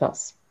evolve with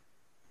us.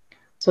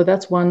 So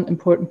that's one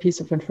important piece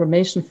of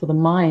information for the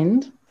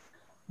mind,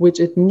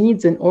 which it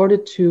needs in order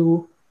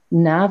to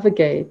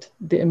navigate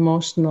the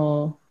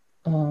emotional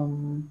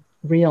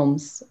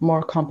realms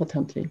more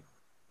competently.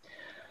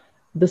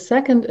 The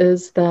second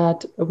is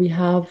that we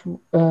have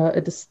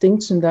a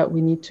distinction that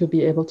we need to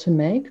be able to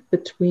make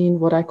between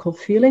what I call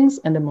feelings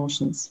and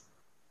emotions.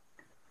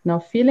 Now,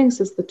 feelings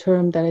is the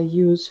term that I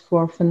use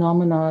for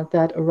phenomena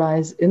that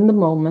arise in the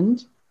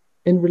moment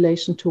in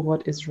relation to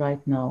what is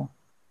right now.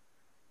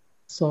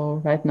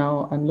 So right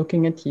now, I'm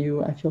looking at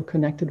you, I feel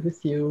connected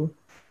with you,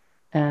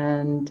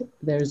 and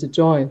there's a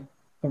joy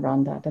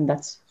around that. And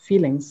that's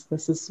feelings.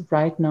 This is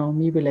right now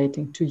me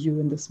relating to you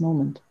in this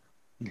moment.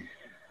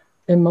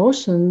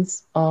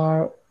 Emotions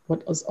are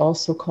what is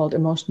also called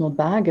emotional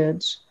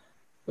baggage.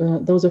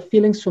 Those are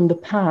feelings from the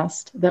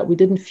past that we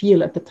didn't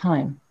feel at the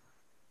time.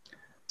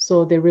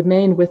 So they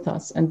remain with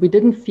us. And we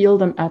didn't feel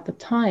them at the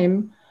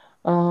time,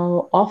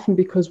 often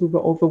because we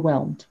were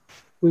overwhelmed.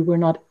 We were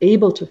not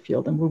able to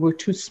feel them. We were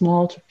too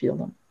small to feel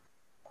them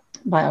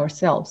by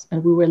ourselves.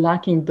 And we were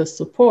lacking the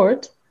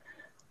support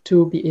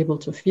to be able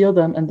to feel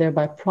them and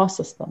thereby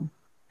process them.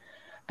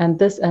 And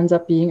this ends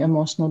up being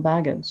emotional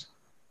baggage.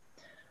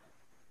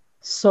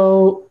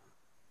 So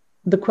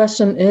the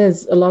question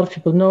is, a lot of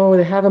people know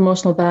they have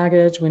emotional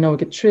baggage. We know we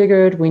get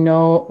triggered. We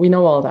know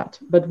all that.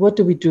 But what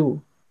do we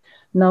do?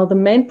 Now, the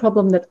main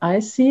problem that I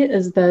see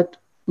is that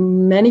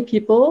many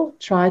people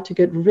try to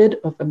get rid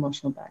of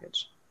emotional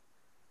baggage.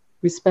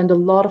 We spend a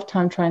lot of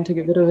time trying to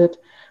get rid of it.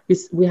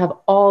 We have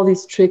all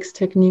these tricks,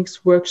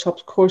 techniques,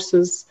 workshops,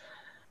 courses,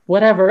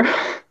 whatever,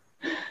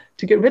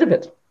 to get rid of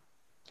it.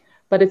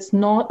 But it's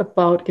not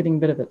about getting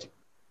rid of it.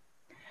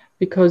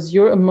 Because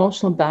your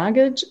emotional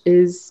baggage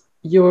is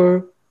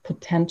your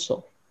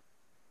potential.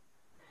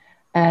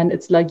 And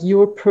it's like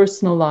your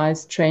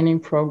personalized training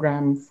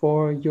program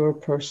for your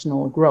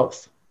personal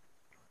growth.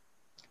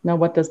 Now,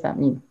 what does that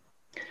mean?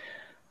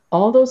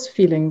 All those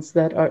feelings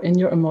that are in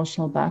your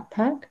emotional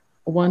backpack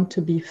want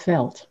to be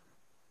felt.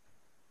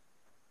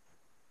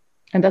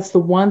 And that's the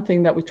one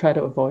thing that we try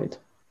to avoid.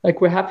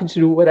 Like, we're happy to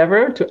do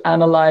whatever, to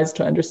analyze,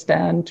 to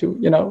understand,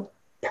 to,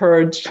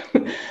 purge,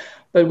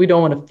 but we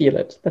don't want to feel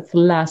it. That's the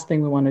last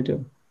thing we want to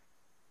do.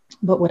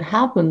 But what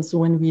happens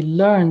when we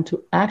learn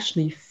to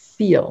actually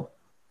feel,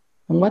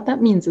 and what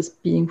that means is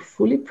being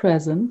fully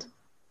present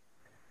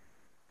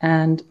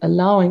and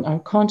allowing our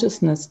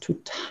consciousness to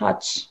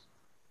touch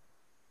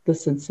the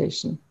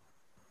sensation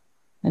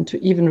and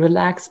to even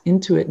relax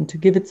into it and to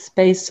give it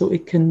space so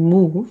it can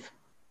move.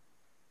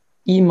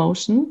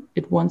 Emotion,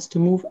 it wants to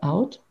move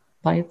out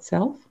by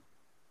itself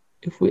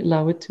if we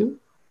allow it to.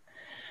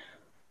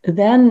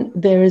 Then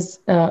there is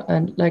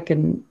an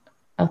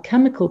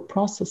alchemical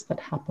process that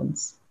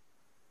happens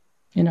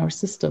in our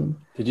system.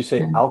 Did you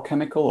say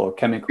alchemical or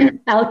chemical?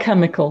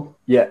 Alchemical.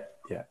 Yeah.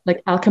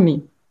 Like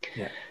alchemy.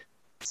 Yeah.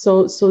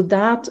 So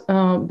that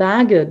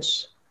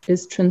baggage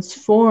is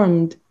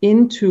transformed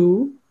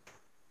into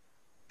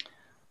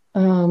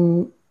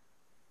higher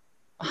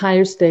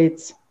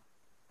states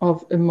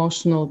of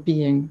emotional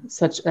being,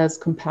 such as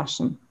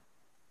compassion,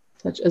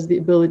 such as the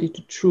ability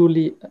to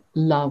truly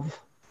love,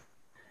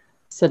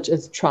 such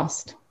as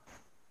trust.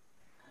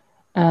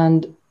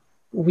 And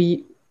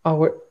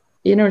our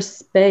inner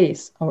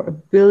space, our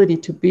ability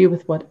to be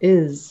with what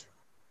is,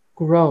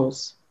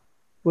 grows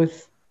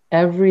with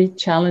every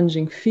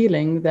challenging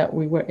feeling that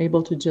we were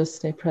able to just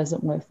stay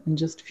present with and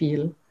just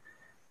feel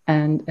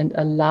and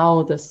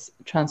allow this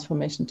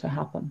transformation to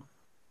happen.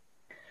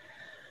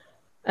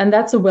 And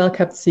that's a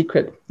well-kept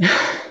secret.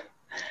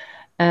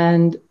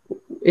 And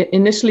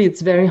initially,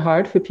 it's very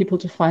hard for people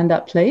to find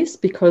that place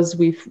because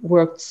we've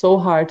worked so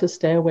hard to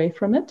stay away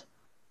from it.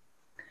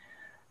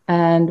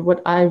 And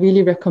what I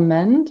really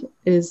recommend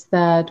is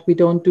that we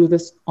don't do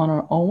this on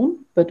our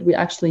own, but we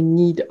actually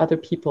need other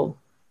people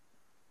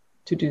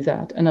to do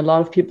that. And a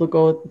lot of people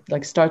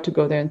start to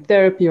go there in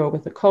therapy or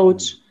with a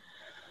coach.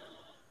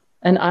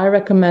 And I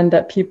recommend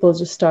that people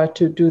just start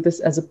to do this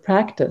as a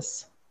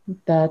practice,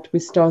 that we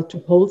start to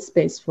hold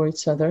space for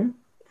each other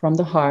from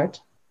the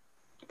heart,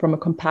 from a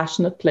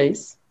compassionate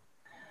place,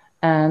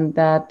 and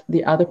that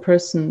the other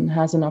person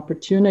has an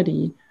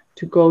opportunity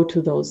to go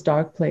to those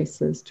dark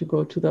places, to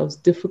go to those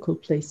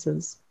difficult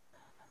places.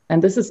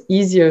 And this is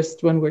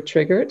easiest when we're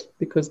triggered,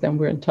 because then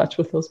we're in touch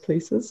with those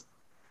places.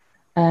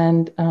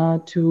 And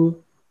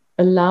to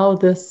allow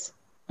this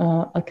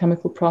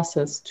alchemical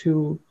process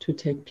to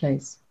take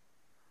place.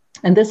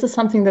 And this is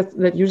something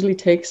that usually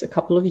takes a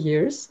couple of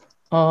years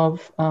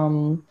of,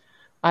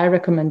 I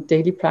recommend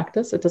daily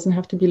practice. It doesn't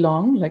have to be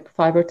long, like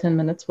 5 or 10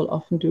 minutes will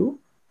often do,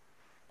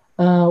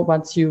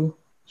 once you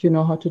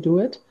know how to do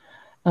it.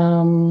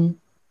 And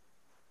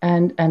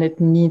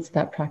it needs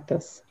that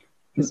practice,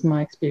 is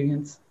my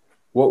experience.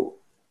 What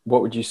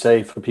would you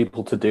say for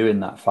people to do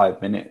in that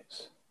 5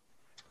 minutes?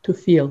 To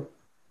feel.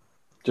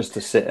 Just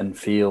to sit and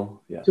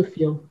feel. Yeah. To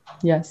feel,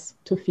 yes,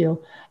 to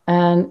feel.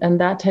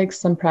 And that takes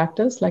some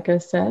practice. Like I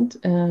said,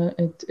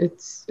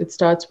 it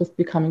starts with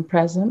becoming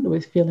present,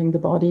 with feeling the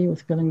body,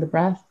 with feeling the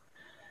breath,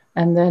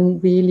 and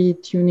then really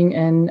tuning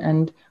in.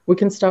 And we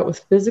can start with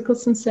physical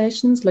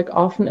sensations. Like,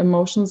 often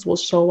emotions will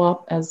show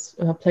up as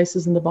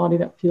places in the body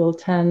that feel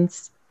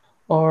tense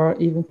or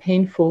even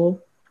painful.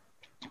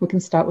 We can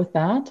start with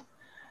that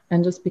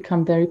and just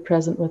become very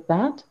present with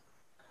that.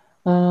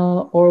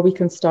 Or we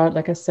can start,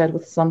 like I said,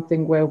 with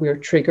something where we're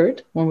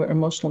triggered. When we're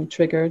emotionally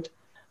triggered,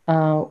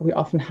 we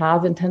often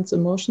have intense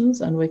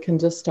emotions, and we can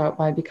just start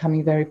by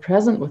becoming very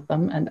present with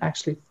them and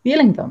actually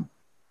feeling them.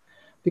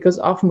 Because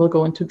often we'll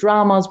go into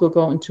dramas, we'll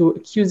go into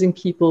accusing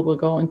people, we'll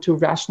go into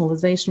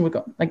rationalization, we'll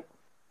go like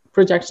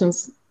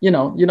projections, you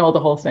know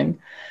the whole thing.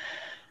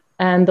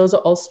 And those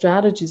are all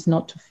strategies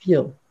not to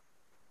feel.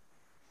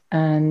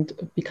 And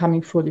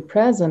becoming fully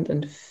present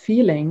and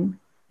feeling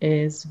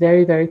is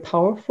very, very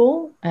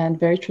powerful and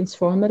very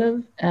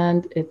transformative,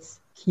 and it's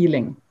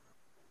healing.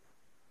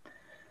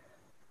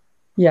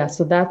 Yeah,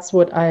 so that's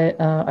what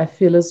I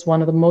feel is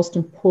one of the most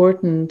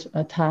important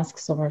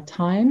tasks of our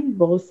time,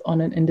 both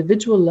on an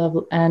individual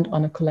level and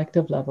on a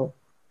collective level.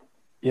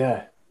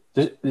 Yeah,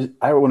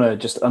 I want to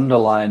just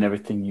underline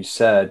everything you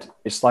said.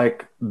 It's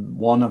like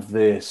one of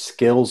the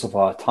skills of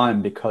our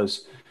time,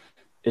 because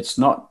it's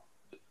not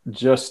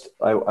just,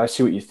 I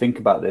see what you think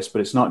about this,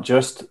 but it's not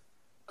just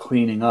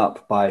cleaning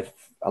up by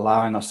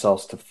allowing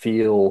ourselves to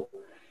feel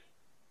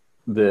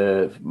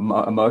the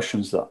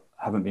emotions that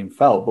haven't been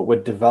felt, but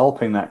we're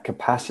developing that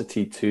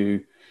capacity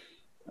to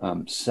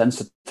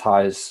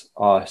sensitize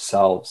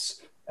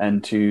ourselves,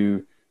 and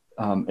to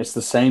it's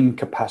the same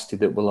capacity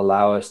that will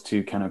allow us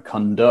to kind of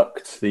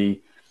conduct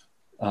the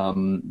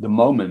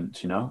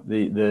moment,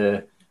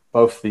 the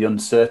both the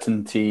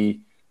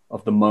uncertainty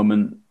of the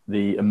moment,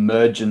 the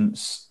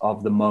emergence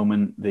of the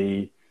moment,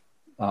 the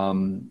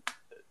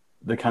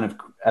kind of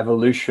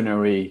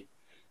evolutionary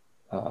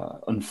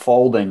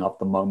unfolding of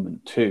the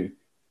moment too.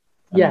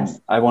 And Yes.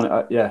 I want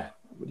to, yeah.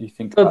 What do you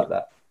think So about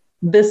that?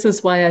 this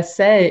is why I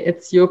say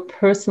it's your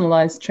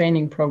personalized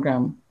training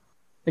program.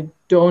 Like,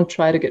 don't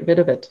try to get rid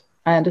of it.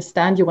 I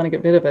understand you want to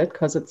get rid of it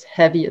because it's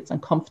heavy, it's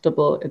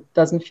uncomfortable, it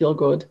doesn't feel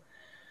good.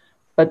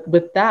 But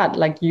with that,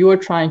 like, you're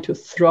trying to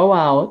throw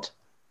out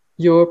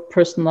your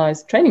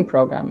personalized training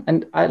program.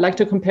 And I like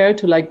to compare it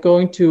to like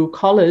going to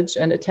college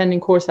and attending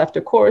course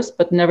after course,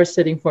 but never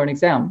sitting for an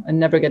exam and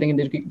never getting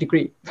a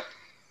degree.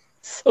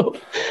 So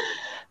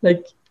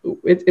like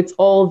it's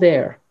all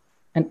there.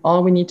 And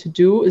all we need to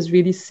do is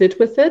really sit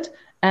with it.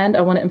 And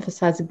I want to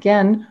emphasize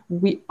again,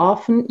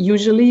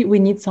 usually we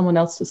need someone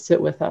else to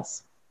sit with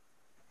us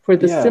for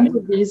the Yeah.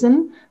 simple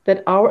reason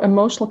that our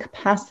emotional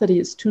capacity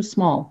is too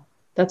small.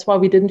 That's why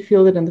we didn't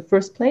feel it in the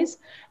first place.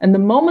 And the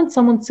moment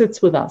someone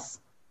sits with us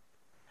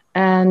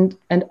and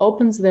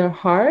opens their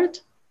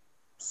heart,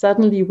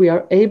 suddenly we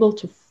are able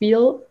to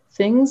feel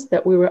things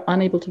that we were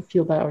unable to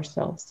feel by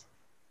ourselves.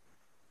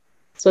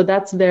 So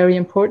that's very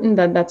important.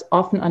 That's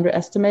often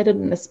underestimated,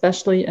 and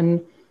especially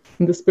in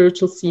the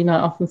spiritual scene, I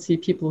often see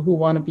people who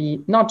want to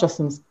be, not just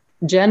in,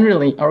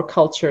 generally, our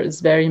culture is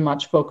very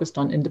much focused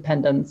on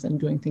independence and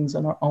doing things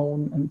on our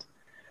own.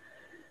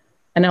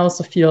 And I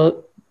also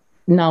feel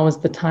now is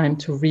the time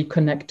to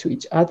reconnect to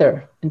each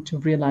other and to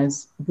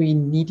realize we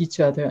need each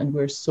other and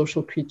we're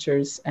social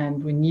creatures,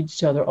 and we need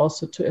each other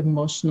also to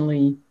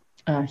emotionally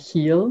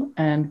heal,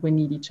 and we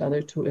need each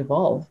other to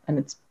evolve. And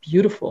it's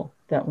beautiful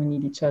that we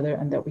need each other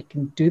and that we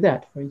can do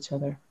that for each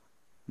other.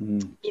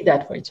 Be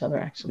that for each other,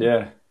 actually.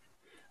 Yeah.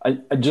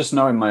 I just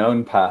know in my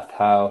own path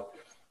how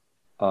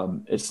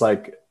it's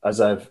like,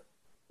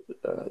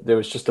 there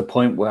was just a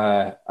point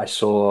where I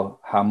saw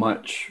how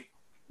much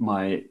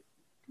my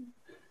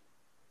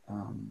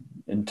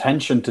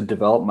intention to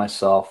develop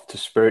myself to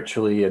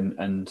spiritually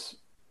and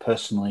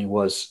personally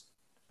was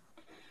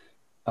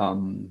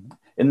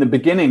in the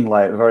beginning,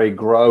 like very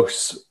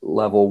gross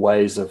level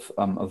ways of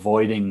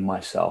avoiding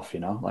myself,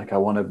 like I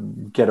want to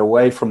get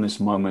away from this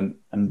moment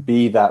and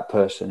be that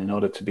person in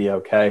order to be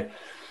okay.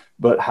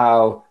 But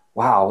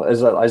wow,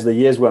 as the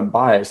years went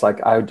by, it's like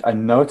I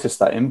noticed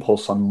that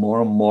impulse on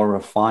more and more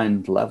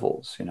refined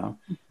levels,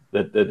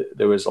 that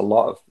there was a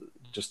lot of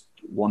just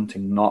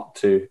wanting not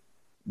to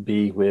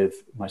be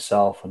with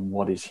myself and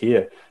what is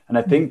here. And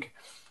I think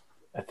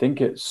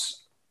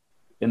it's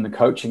in the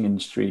coaching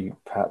industry,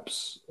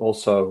 perhaps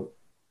also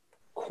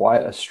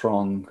quite a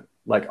strong,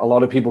 like a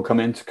lot of people come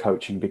into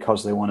coaching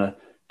because they want to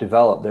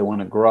develop, they want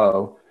to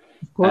grow.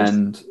 Of course.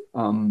 And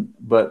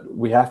but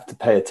we have to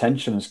pay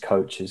attention as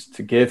coaches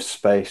to give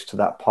space to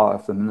that part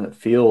of them that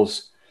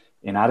feels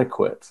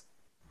inadequate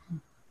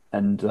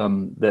and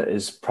that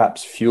is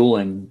perhaps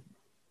fueling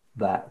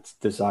that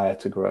desire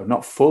to grow.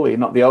 Not fully,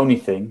 not the only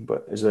thing,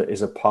 but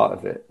is a part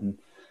of it. And,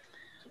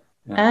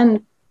 yeah.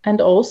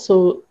 And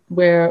also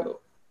where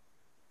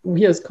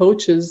we as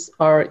coaches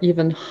are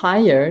even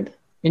hired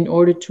in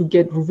order to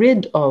get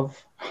rid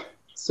of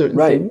certain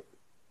things.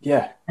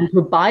 Yeah. And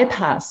to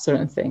bypass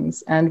certain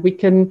things. And we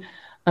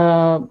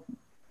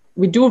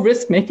do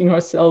risk making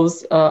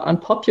ourselves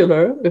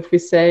unpopular if we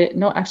say,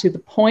 no, actually, the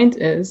point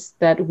is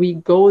that we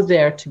go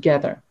there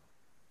together.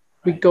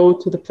 We go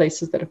to the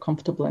places that are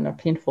comfortable and are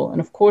painful.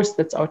 And of course,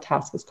 that's our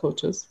task as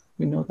coaches.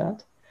 We know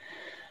that.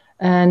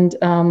 And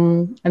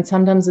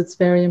sometimes it's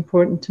very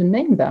important to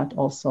name that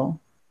also.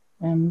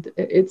 And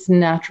it's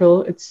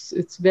natural.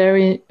 It's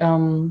very,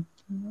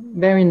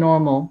 very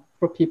normal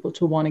for people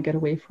to want to get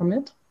away from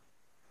it.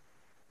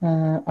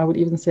 I would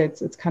even say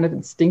it's kind of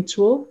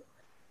instinctual.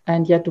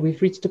 And yet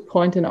we've reached a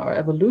point in our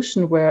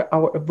evolution where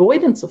our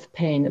avoidance of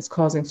pain is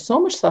causing so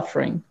much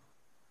suffering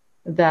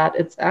that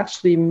it's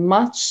actually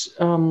much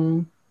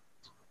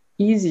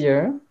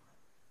easier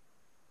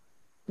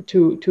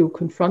to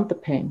confront the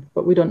pain.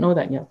 But we don't know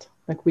that yet.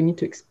 Like, we need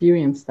to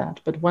experience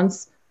that. But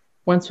once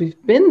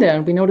we've been there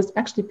and we notice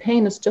actually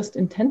pain is just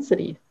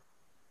intensity.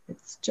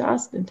 It's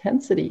just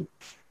intensity.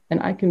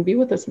 And I can be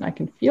with this and I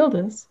can feel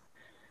this.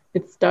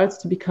 It starts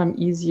to become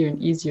easier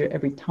and easier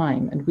every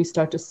time. And we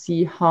start to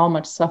see how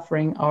much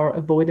suffering our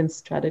avoidance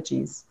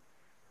strategies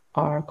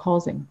are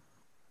causing.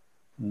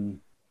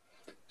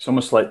 It's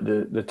almost like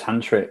the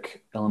tantric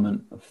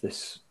element of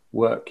this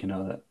work,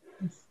 that,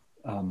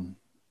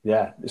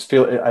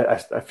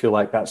 I feel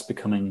like that's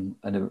becoming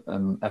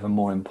an ever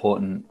more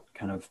important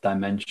kind of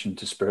dimension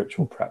to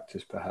spiritual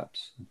practice,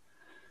 perhaps.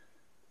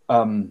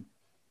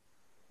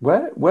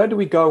 Where do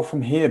we go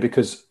from here?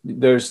 Because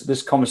there's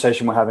this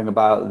conversation we're having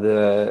about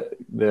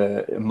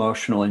the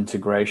emotional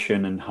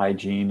integration and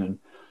hygiene,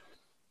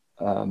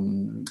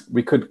 and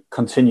we could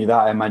continue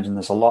that. I imagine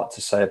there's a lot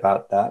to say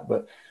about that,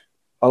 but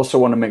I also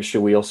want to make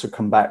sure we also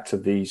come back to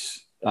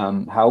these,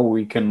 how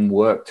we can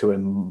work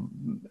to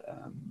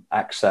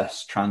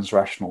access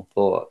transrational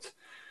thought.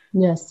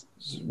 Yes.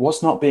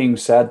 What's not being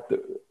said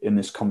in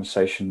this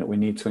conversation that we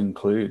need to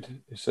include?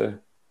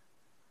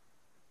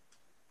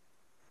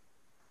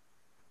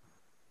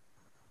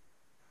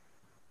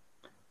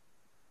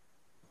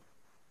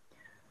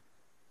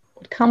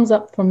 What comes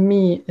up for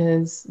me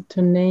is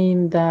to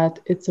name that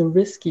it's a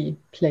risky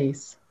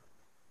place,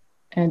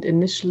 and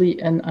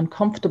initially an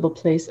uncomfortable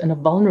place and a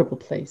vulnerable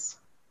place.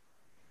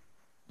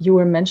 You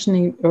were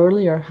mentioning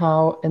earlier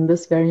how in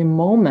this very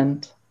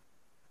moment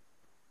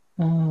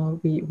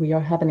we are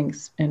having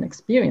an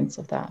experience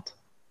of that.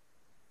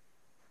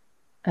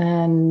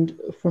 And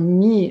for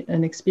me,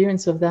 an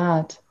experience of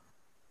that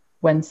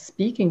when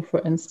speaking,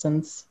 for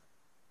instance,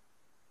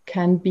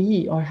 can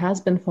be or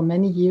has been for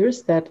many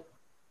years that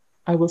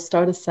I will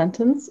start a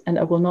sentence and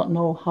I will not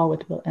know how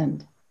it will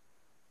end,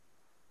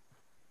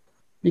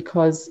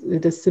 because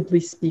it is simply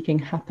speaking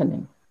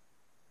happening.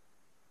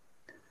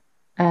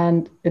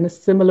 And in a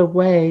similar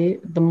way,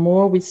 the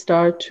more we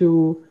start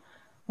to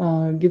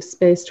give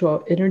space to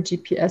our inner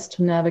GPS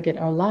to navigate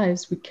our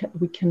lives,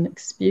 we can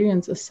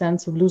experience a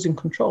sense of losing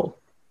control.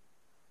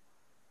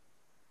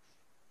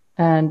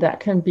 And that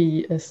can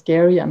be a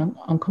scary and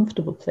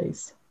uncomfortable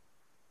place,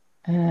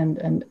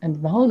 and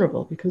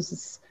vulnerable,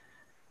 because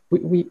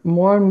we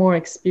more and more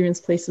experience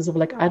places of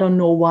like, I don't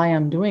know why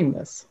I'm doing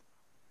this,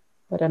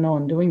 but I know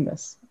I'm doing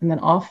this. And then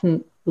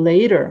often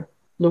later,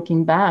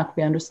 looking back,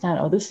 we understand,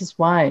 oh, this is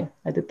why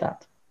I did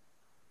that.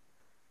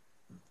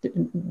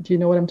 Do you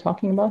know what I'm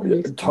talking about?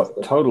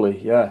 Totally,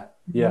 yeah,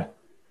 yeah.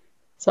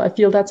 So I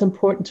feel that's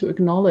important to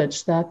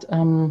acknowledge that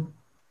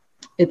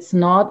it's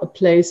not a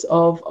place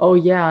of, oh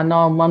yeah,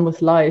 now I'm one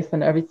with life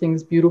and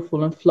everything's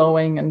beautiful and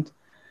flowing. And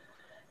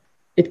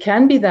it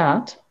can be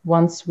that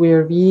once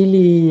we're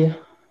really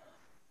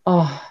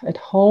at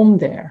home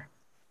there.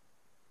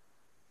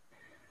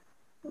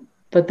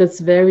 But that's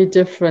very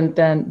different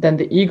than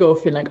the ego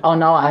feeling, oh,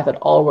 now I have it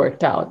all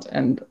worked out.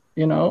 And,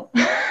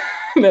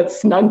 that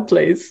snug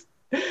place.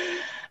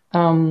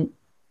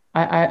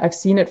 I've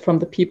seen it from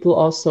the people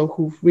also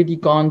who've really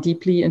gone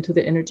deeply into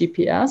the inner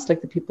GPS,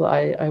 like the people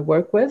I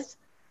work with,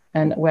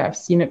 and where I've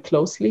seen it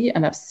closely,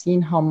 and I've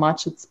seen how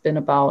much it's been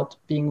about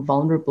being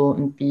vulnerable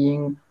and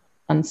being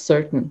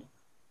uncertain.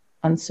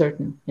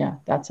 Yeah,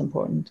 that's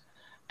important.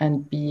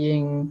 And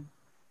being,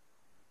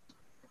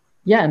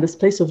 in this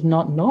place of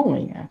not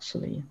knowing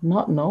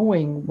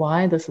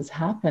why this is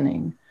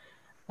happening,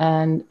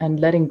 and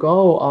letting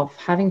go of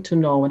having to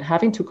know and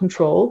having to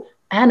control,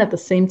 and at the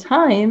same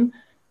time,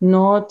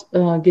 not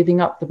giving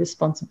up the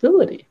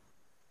responsibility,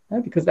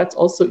 right? Because that's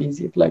also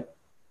easy. Like,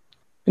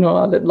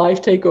 I'll let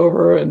life take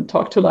over and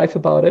talk to life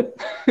about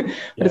it. But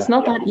it's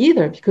not that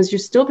either, because you're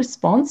still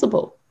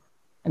responsible.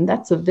 And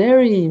that's a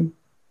very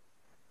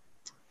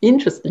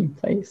interesting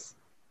place.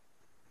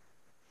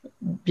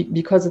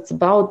 Because it's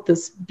about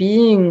this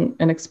being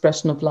an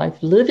expression of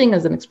life, living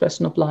as an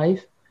expression of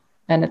life,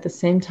 and at the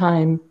same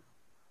time,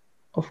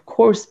 of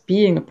course,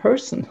 being a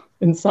person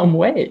in some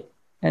way.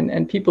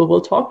 And people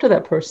will talk to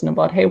that person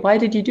about, hey, why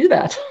did you do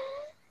that?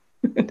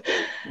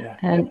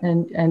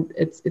 And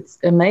it's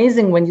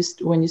amazing when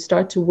you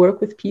start to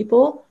work with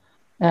people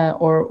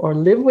or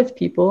live with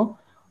people,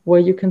 where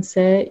you can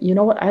say, you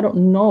know what, I don't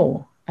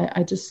know.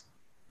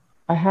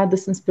 I had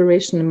this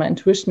inspiration in my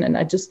intuition, and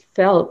I just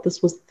felt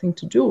this was the thing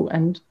to do.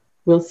 And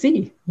we'll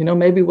see,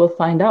 maybe we'll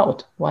find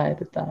out why I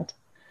did that.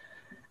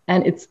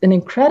 And it's an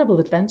incredible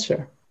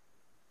adventure.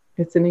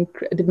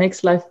 It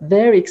makes life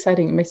very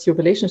exciting. It makes your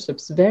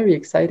relationships very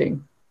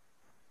exciting.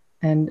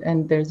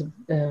 And there's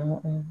a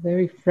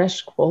very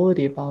fresh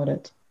quality about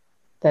it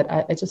that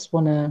I just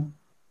want to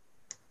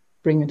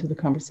bring into the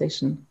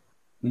conversation.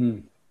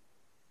 Mm.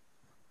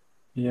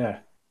 Yeah.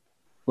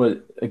 Well,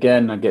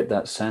 again, I get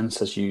that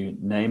sense as you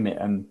name it,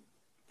 and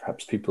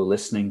perhaps people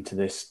listening to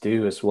this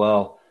do as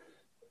well.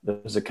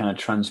 There's a kind of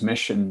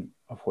transmission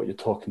of what you're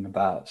talking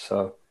about.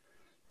 So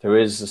there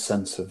is a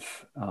sense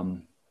of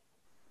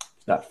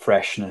that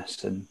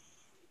freshness and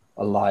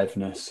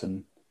aliveness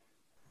and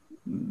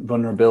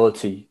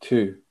vulnerability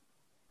too.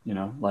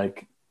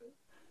 Like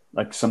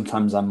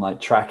sometimes I'm like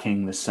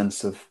tracking the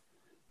sense of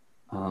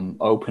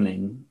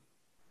opening,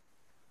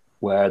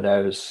 where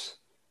there's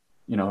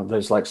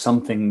like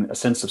a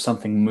sense of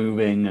something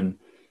moving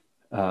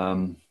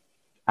and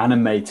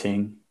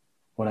animating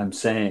what I'm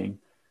saying.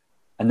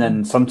 And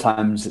then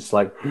sometimes it's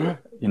like,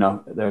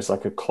 there's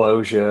like a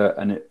closure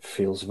and it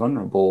feels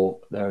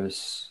vulnerable.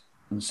 There's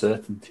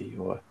uncertainty,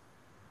 or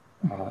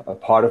a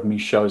part of me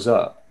shows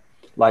up.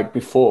 Like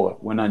before,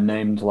 when I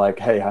named like,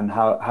 hey, and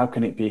how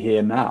can it be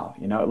here now?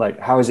 Like,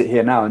 how is it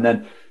here now? And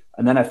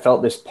then I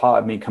felt this part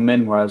of me come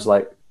in where I was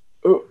like,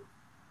 oh,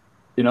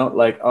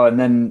 and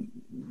then,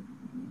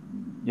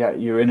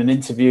 you're in an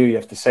interview, you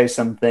have to say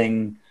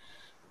something.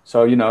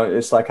 So,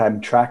 it's like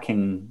I'm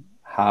tracking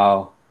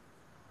how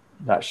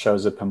that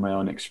shows up in my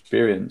own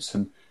experience.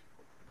 And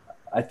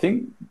I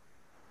think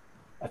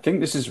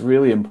this is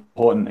really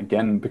important,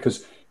 again,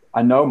 because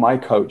I know my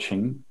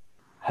coaching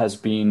has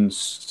been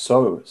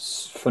so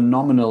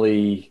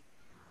phenomenally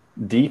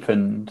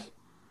deepened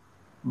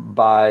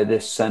by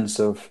this sense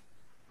of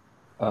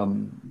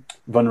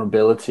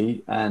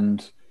vulnerability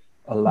and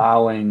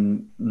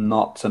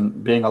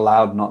being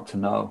allowed not to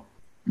know,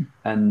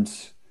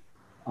 and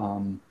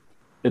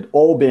it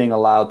all being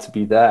allowed to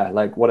be there.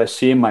 Like what I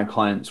see in my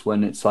clients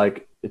when it's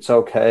like it's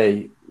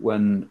okay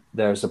when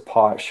there's a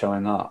part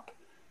showing up,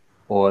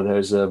 or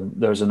there's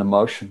an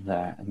emotion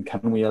there, and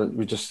can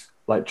we just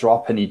like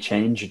drop any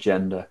change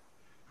agenda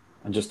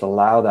and just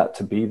allow that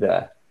to be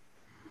there?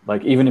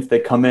 Like, even if they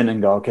come in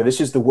and go, okay, this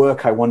is the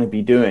work I want to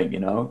be doing,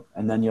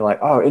 and then you're like,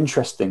 oh,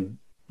 interesting,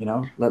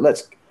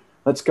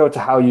 let's go to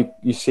how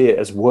you see it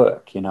as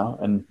work,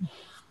 and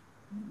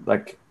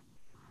like,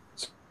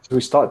 so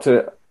we start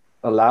to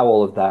allow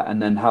all of that,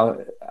 and then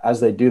how, as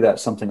they do that,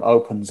 something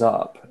opens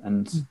up,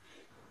 and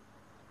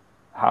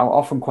how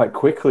often quite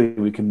quickly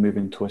we can move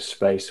into a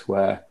space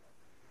where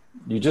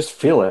you just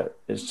feel it.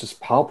 It's just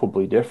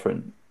palpably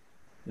different.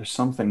 There's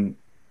something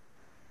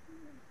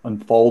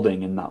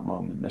unfolding in that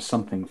moment. There's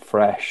something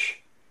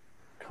fresh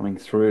coming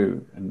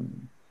through,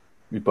 and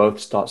we both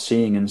start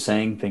seeing and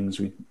saying things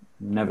we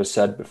never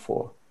said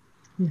before.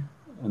 Yeah.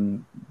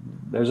 And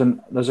there's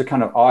a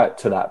kind of art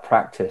to that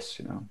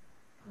practice,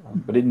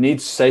 but it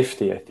needs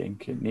safety. I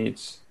think it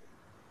needs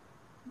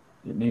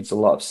a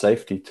lot of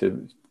safety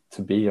to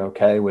be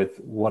okay with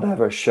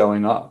whatever's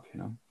showing up.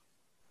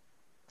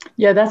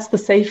 Yeah, that's the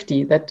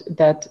safety,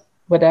 that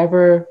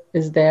whatever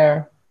is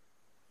there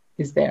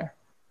is there.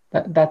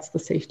 That's the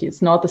safety.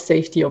 It's not the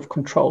safety of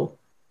control.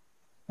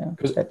 Yeah,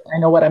 that I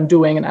know what I'm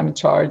doing and I'm in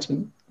charge.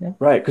 And yeah.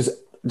 Right, because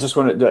just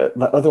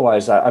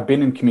otherwise, I've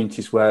been in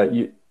communities where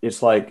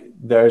it's like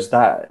there's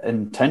that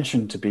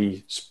intention to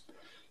be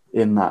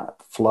in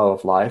that flow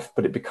of life,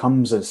 but it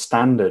becomes a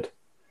standard.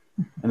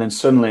 And then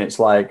suddenly it's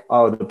like,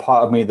 oh, the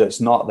part of me that's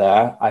not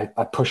there, I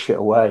push it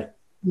away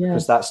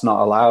because that's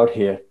not allowed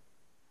here.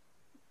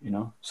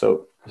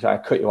 So I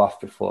cut you off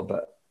before,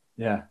 but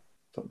yeah,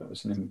 I thought that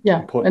was an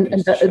important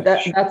piece to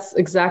share. That's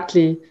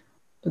exactly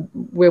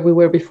where we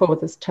were before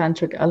with this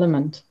tantric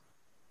element,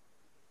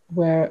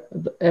 where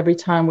every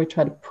time we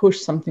try to push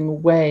something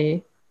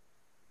away,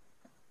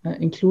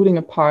 including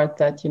a part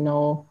that,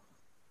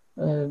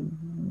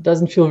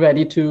 doesn't feel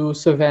ready to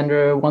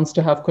surrender, wants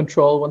to have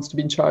control, wants to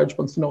be in charge,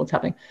 wants to know what's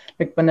happening.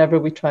 Like, whenever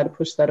we try to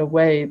push that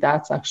away,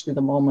 that's actually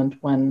the moment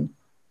when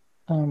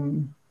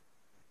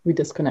we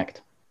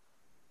disconnect.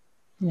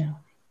 Yeah.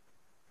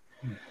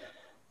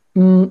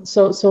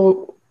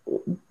 So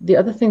the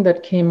other thing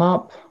that came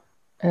up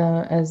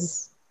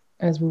as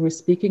we were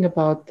speaking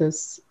about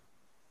this,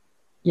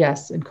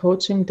 yes, in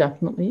coaching,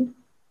 definitely.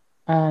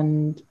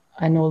 And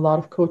I know a lot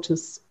of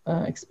coaches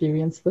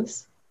experience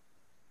this.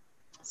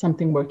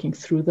 Something working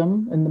through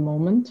them in the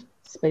moment,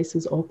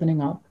 spaces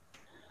opening up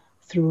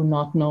through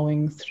not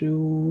knowing,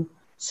 through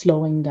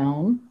slowing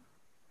down.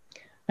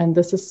 And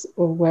this is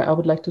where I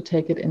would like to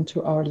take it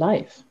into our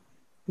life,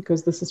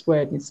 because this is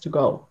where it needs to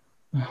go,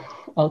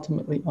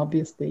 ultimately,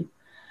 obviously.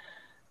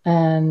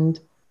 And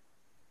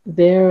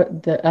there,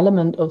 the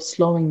element of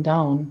slowing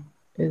down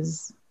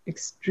is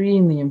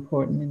extremely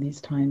important in these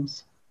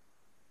times.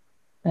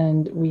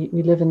 And we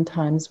live in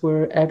times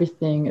where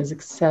everything is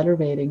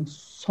accelerating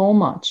so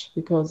much,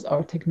 because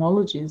our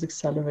technology is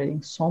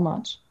accelerating so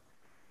much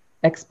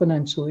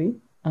exponentially,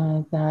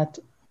 that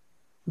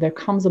there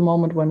comes a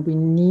moment when we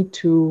need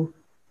to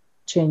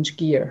change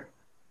gear,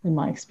 in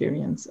my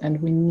experience.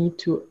 And we need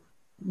to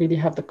really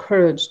have the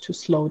courage to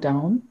slow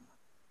down,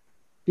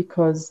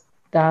 because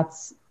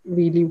that's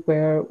really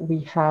where we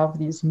have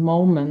these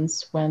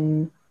moments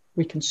when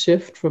we can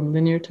shift from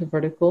linear to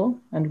vertical,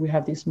 and we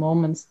have these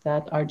moments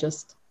that are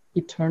just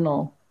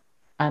eternal,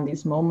 and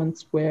these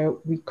moments where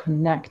we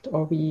connect,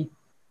 or we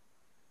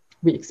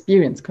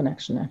experience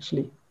connection,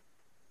 actually.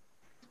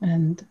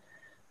 And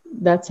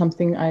that's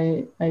something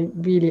I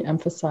really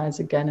emphasize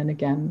again and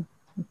again,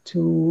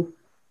 to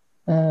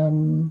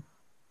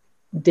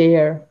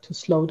dare to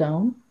slow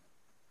down.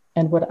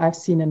 And what I've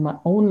seen in my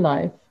own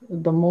life,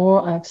 the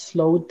more I've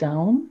slowed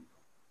down,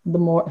 the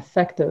more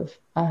effective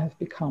I have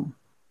become.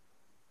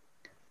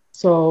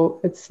 So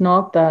it's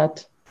not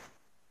that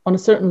on a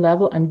certain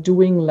level I'm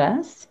doing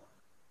less,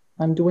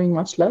 I'm doing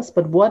much less,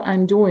 but what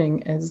I'm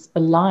doing is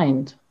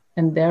aligned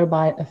and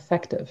thereby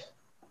effective.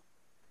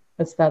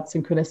 It's that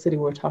synchronicity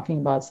we're talking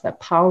about, it's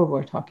that power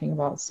we're talking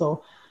about.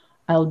 So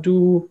I'll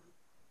do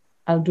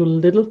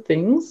little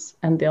things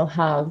and they'll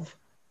have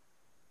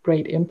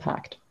great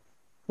impact.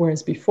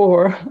 Whereas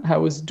before I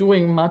was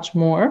doing much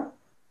more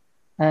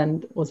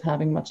and was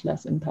having much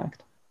less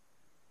impact.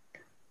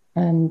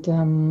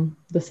 And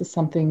this is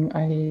something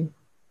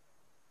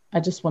I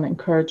just want to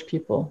encourage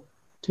people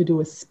to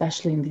do,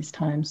 especially in these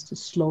times, to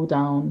slow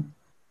down,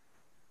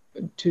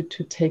 to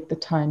take the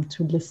time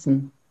to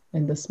listen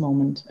in this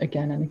moment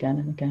again and again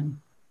and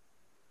again.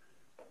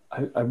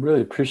 I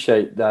really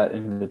appreciate that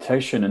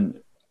invitation.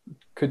 And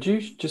could you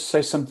just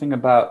say something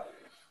about,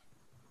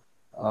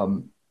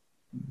 I'd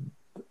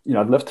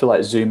love to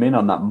like zoom in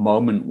on that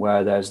moment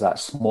where there's that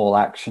small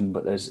action,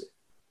 but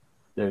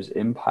there's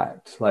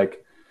impact,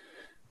 like,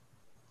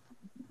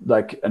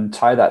 and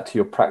tie that to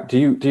your practice.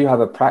 Do you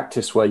have a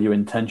practice where you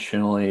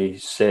intentionally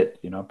sit,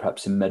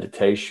 perhaps in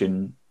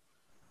meditation,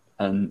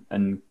 and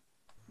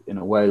in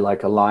a way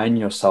like align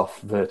yourself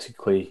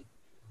vertically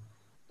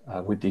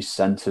with these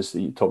centers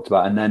that you talked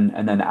about, and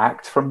then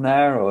act from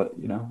there, or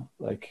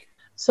like?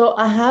 So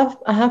I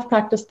have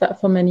practiced that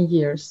for many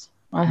years.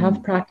 I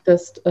have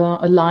practiced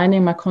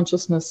aligning my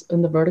consciousness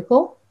in the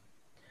vertical.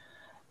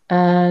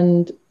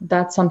 And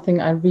that's something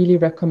I really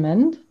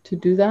recommend to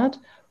do that.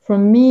 For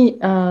me,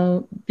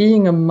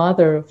 being a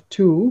mother of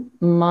two,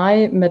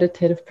 my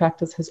meditative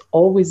practice has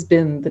always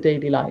been the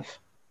daily life.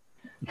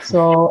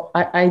 So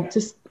I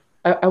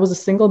was a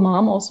single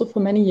mom also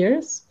for many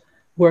years,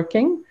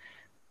 working.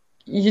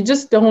 You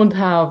just don't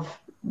have,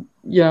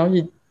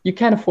 you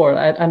can't afford,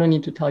 I don't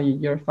need to tell you,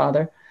 you're a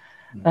father,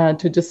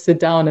 to just sit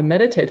down and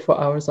meditate for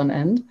hours on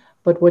end.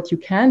 But what you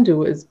can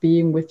do is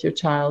being with your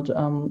child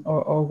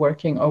or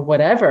working or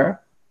whatever,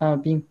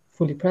 being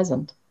fully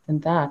present in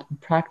that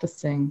and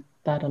practicing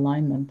that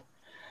alignment.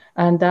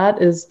 And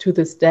that is to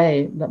this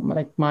day,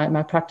 like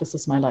my practice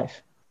is my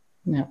life.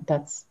 Yeah,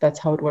 that's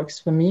how it works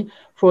for me.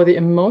 For the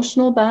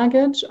emotional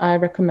baggage, I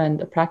recommend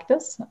a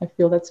practice. I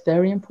feel that's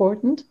very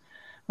important.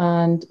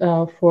 And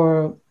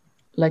for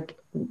like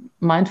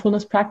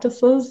mindfulness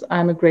practices,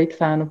 I'm a great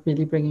fan of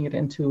really bringing it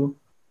into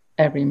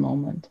every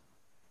moment.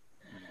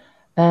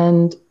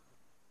 And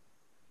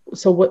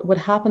so what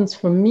happens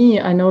for me,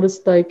 I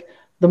noticed like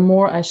the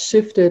more I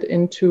shifted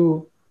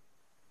into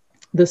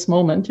this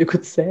moment, you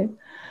could say,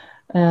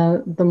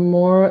 the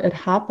more it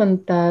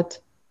happened that,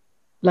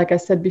 like I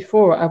said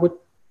before, I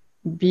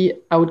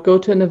would go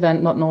to an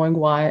event not knowing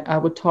why. I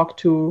would talk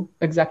to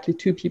exactly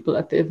two people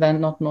at the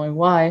event not knowing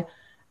why.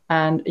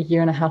 And a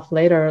year and a half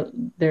later,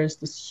 there's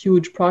this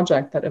huge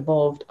project that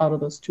evolved out of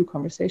those two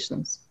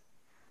conversations.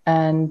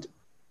 And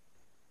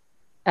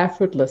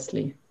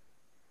effortlessly,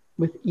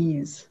 with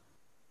ease.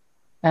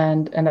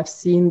 And I've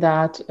seen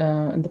that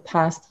in the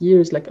past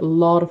years, like a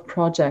lot of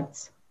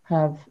projects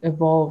have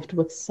evolved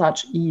with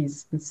such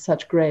ease and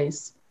such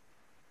grace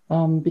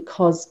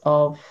because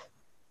of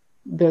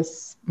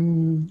this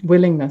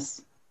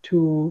willingness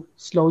to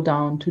slow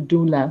down, to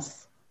do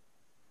less,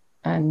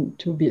 and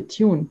to be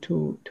attuned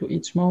to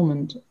each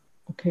moment.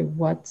 Okay,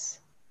 what's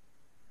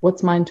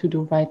mine to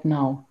do right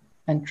now?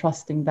 And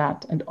trusting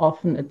that. And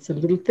often it's a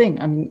little thing.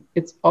 I mean,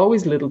 it's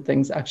always little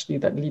things actually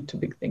that lead to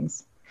big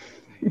things.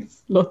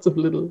 It's lots of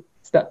little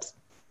steps.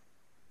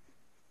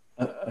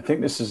 I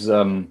think this is,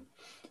 I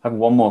have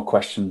one more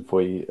question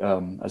for you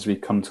as we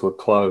come to a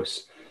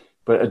close.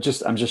 But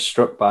I'm just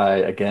struck by,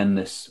 again,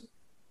 this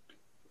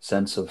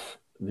sense of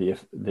the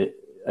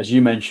as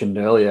you mentioned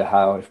earlier,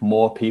 how if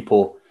more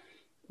people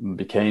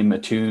became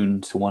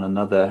attuned to one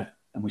another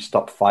and we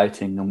stopped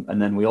fighting,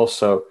 and then we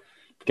also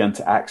began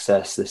to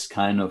access this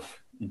kind of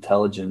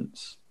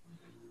intelligence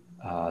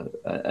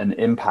and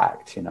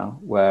impact,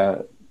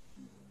 where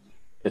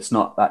it's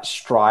not that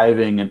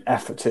striving and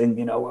efforting,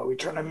 where we're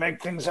trying to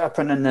make things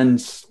happen and then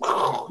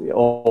it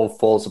all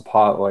falls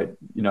apart, or it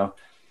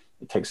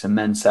takes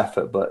immense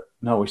effort. But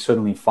no, we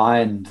suddenly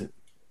find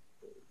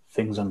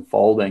things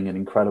unfolding in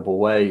incredible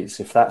ways.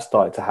 If that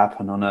started to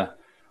happen on a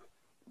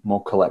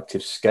more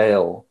collective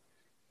scale,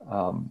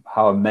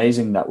 how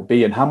amazing that would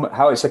be, and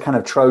how it's a kind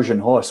of Trojan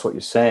horse, what you're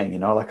saying,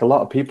 like a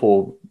lot of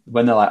people,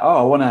 when they're like, oh,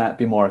 I want to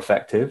be more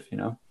effective,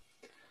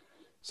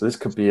 so this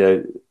could be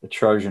a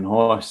Trojan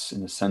horse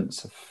in a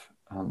sense of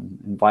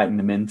inviting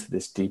them into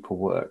this deeper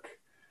work.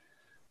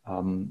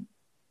 And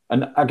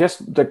I guess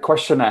the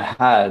question I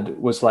had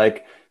was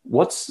like,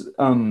 what's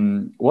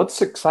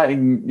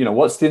exciting,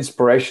 what's the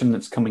inspiration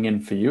that's coming in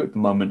for you at the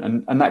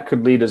moment? And that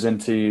could lead us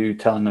into you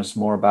telling us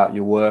more about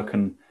your work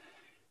and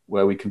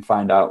where we can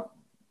find out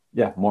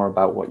more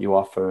about what you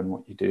offer and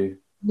what you do.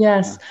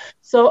 Yes. Yeah.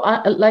 So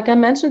like I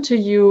mentioned to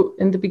you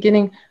in the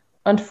beginning,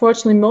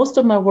 unfortunately, most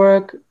of my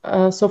work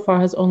so far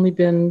has only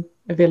been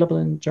available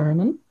in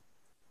German,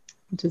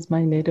 which is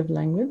my native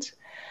language.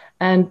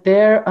 And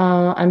there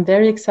I'm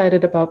very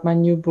excited about my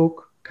new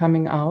book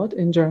coming out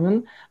in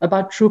German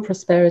about true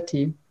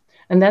prosperity.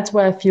 And that's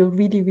why I feel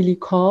really, really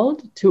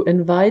called to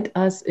invite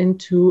us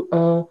into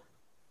a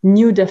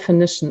new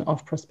definition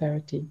of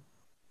prosperity,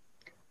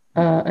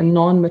 a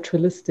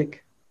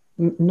non-materialistic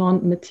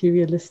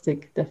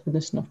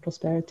definition of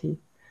prosperity.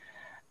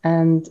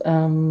 And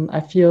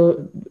I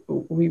feel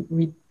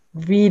we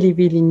really,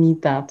 really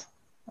need that.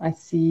 I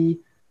see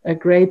a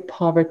great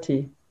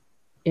poverty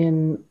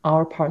in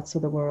our parts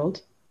of the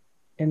world,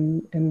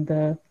 in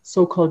the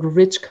so-called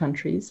rich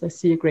countries. I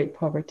see a great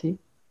poverty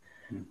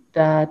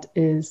that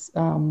is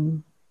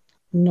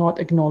not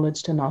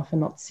acknowledged enough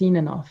and not seen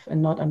enough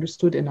and not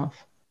understood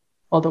enough,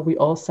 although we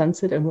all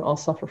sense it and we all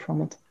suffer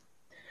from it.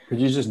 Could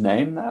you just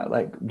name that?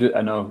 Like,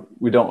 I know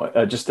we don't,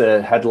 just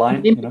a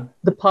headline,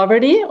 The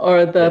poverty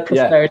or the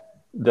prosperity?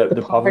 Yeah,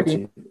 the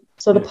poverty.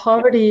 So the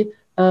poverty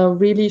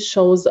really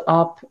shows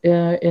up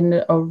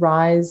in a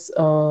rise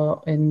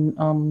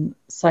in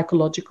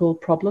psychological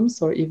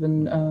problems or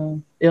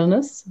even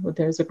illness.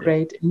 There's a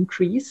great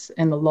increase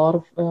in a lot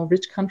of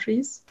rich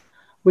countries,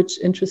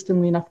 which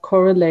interestingly enough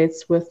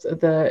correlates with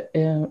the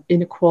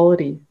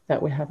inequality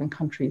that we have in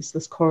countries.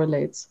 This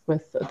correlates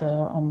with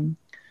the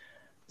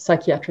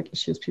psychiatric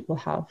issues people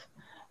have.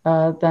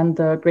 Then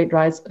the great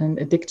rise in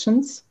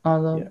addictions,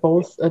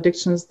 both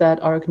addictions that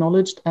are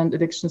acknowledged and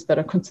addictions that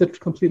are considered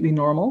completely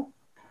normal.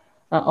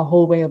 a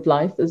whole way of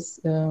life is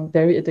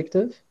very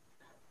addictive.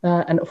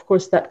 And of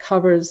course, that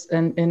covers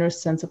an inner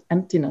sense of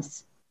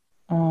emptiness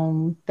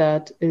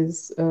that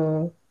is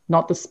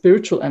not the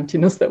spiritual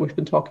emptiness that we've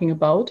been talking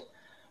about,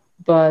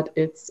 but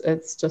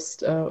it's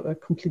just a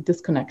complete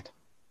disconnect.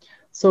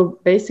 So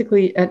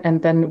basically,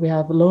 and then we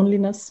have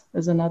loneliness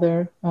as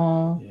another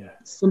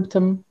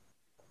symptom.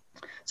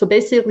 So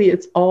basically,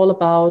 it's all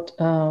about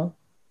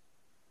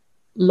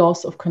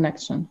loss of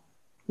connection.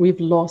 We've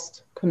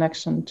lost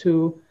connection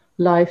to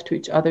life, to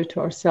each other, to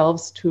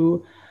ourselves,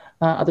 to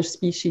other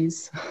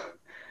species,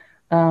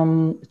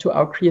 to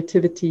our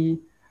creativity,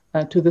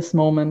 to this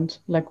moment.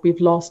 Like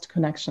we've lost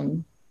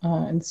connection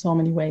in so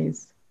many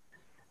ways.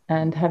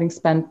 And having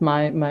spent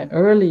my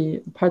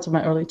early parts of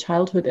my early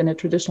childhood in a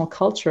traditional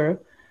culture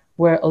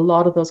where a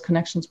lot of those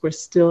connections were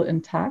still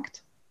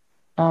intact,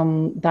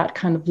 that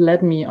kind of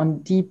led me on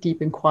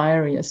deep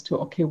inquiry as to,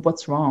 okay,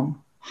 what's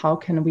wrong? How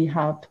can we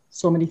have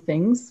so many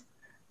things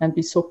and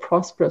be so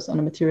prosperous on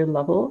a material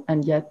level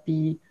and yet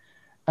be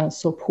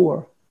so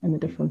poor in a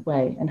different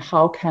way? And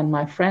how can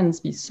my friends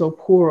be so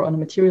poor on a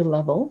material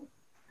level,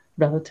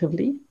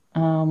 relatively,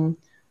 and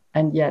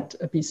yet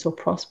be so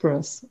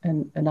prosperous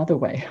in another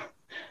way?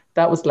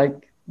 That was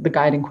like the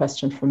guiding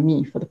question for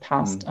me for the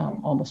past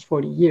almost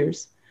 40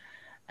 years.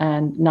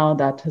 And now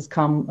that has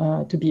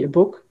come to be a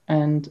book.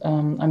 And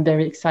I'm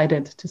very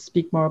excited to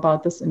speak more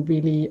about this and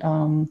really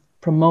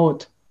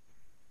promote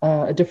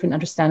a different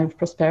understanding of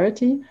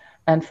prosperity.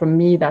 And for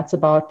me, that's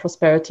about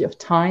prosperity of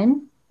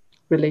time,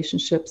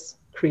 relationships,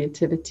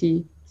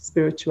 creativity,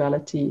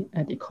 spirituality,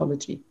 and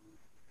ecology.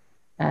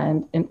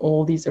 And in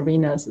all these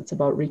arenas, it's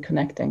about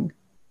reconnecting.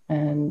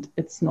 And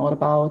it's not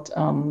about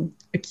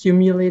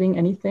accumulating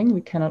anything.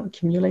 We cannot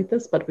accumulate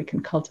this, but we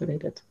can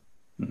cultivate it.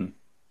 Mm-hmm.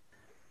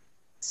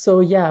 So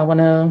yeah, I want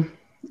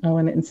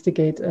to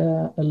instigate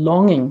a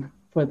longing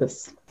for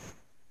this,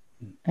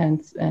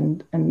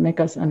 and make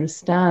us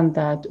understand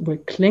that we're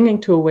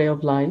clinging to a way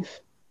of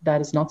life that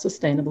is not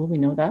sustainable. We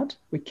know that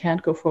we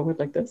can't go forward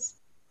like this,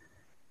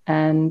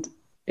 and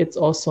it's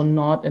also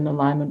not in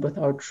alignment with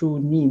our true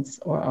needs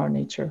or our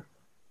nature.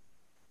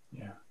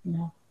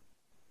 Yeah.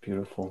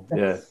 Beautiful.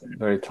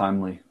 Very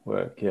timely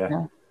work.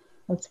 Yeah.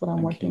 That's what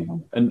I'm working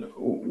on. And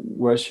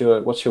what's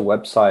your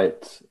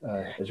website?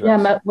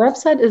 My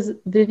website is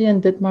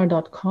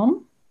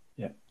viviandittmar.com.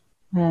 Yeah.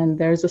 And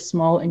there's a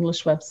small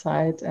English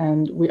website,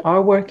 and we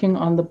are working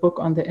on the book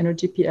on the inner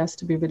GPS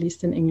to be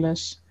released in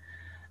English.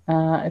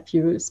 If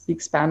you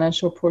speak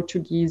Spanish or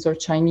Portuguese or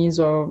Chinese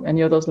or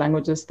any of those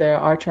languages, there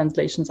are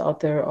translations out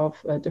there of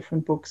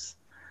different books.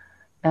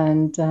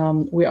 And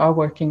we are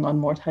working on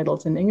more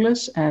titles in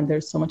English, and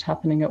there's so much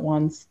happening at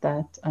once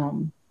that,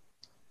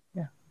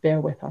 bear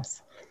with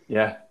us.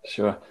 Yeah,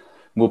 sure.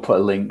 We'll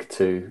put a link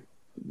to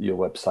your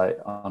website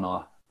on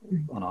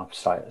our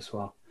site as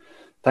well.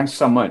 Thanks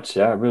so much.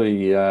 Yeah, I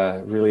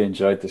really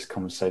enjoyed this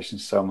conversation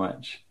so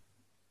much.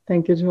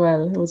 Thank you,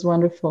 Joel. It was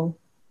wonderful.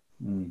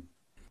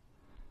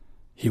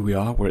 Here we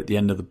are. We're at the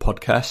end of the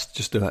podcast.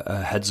 Just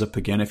a heads up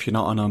again, if you're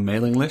not on our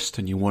mailing list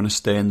and you want to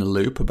stay in the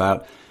loop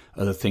about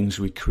other things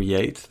we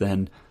create,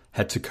 then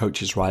head to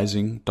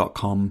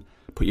coachesrising.com.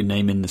 Put your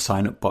name in the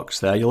sign-up box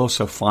there. You'll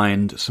also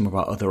find some of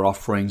our other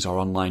offerings, our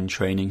online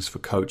trainings for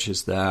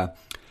coaches there.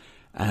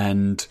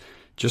 And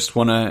just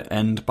want to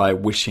end by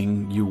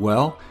wishing you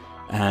well,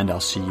 and I'll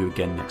see you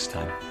again next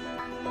time.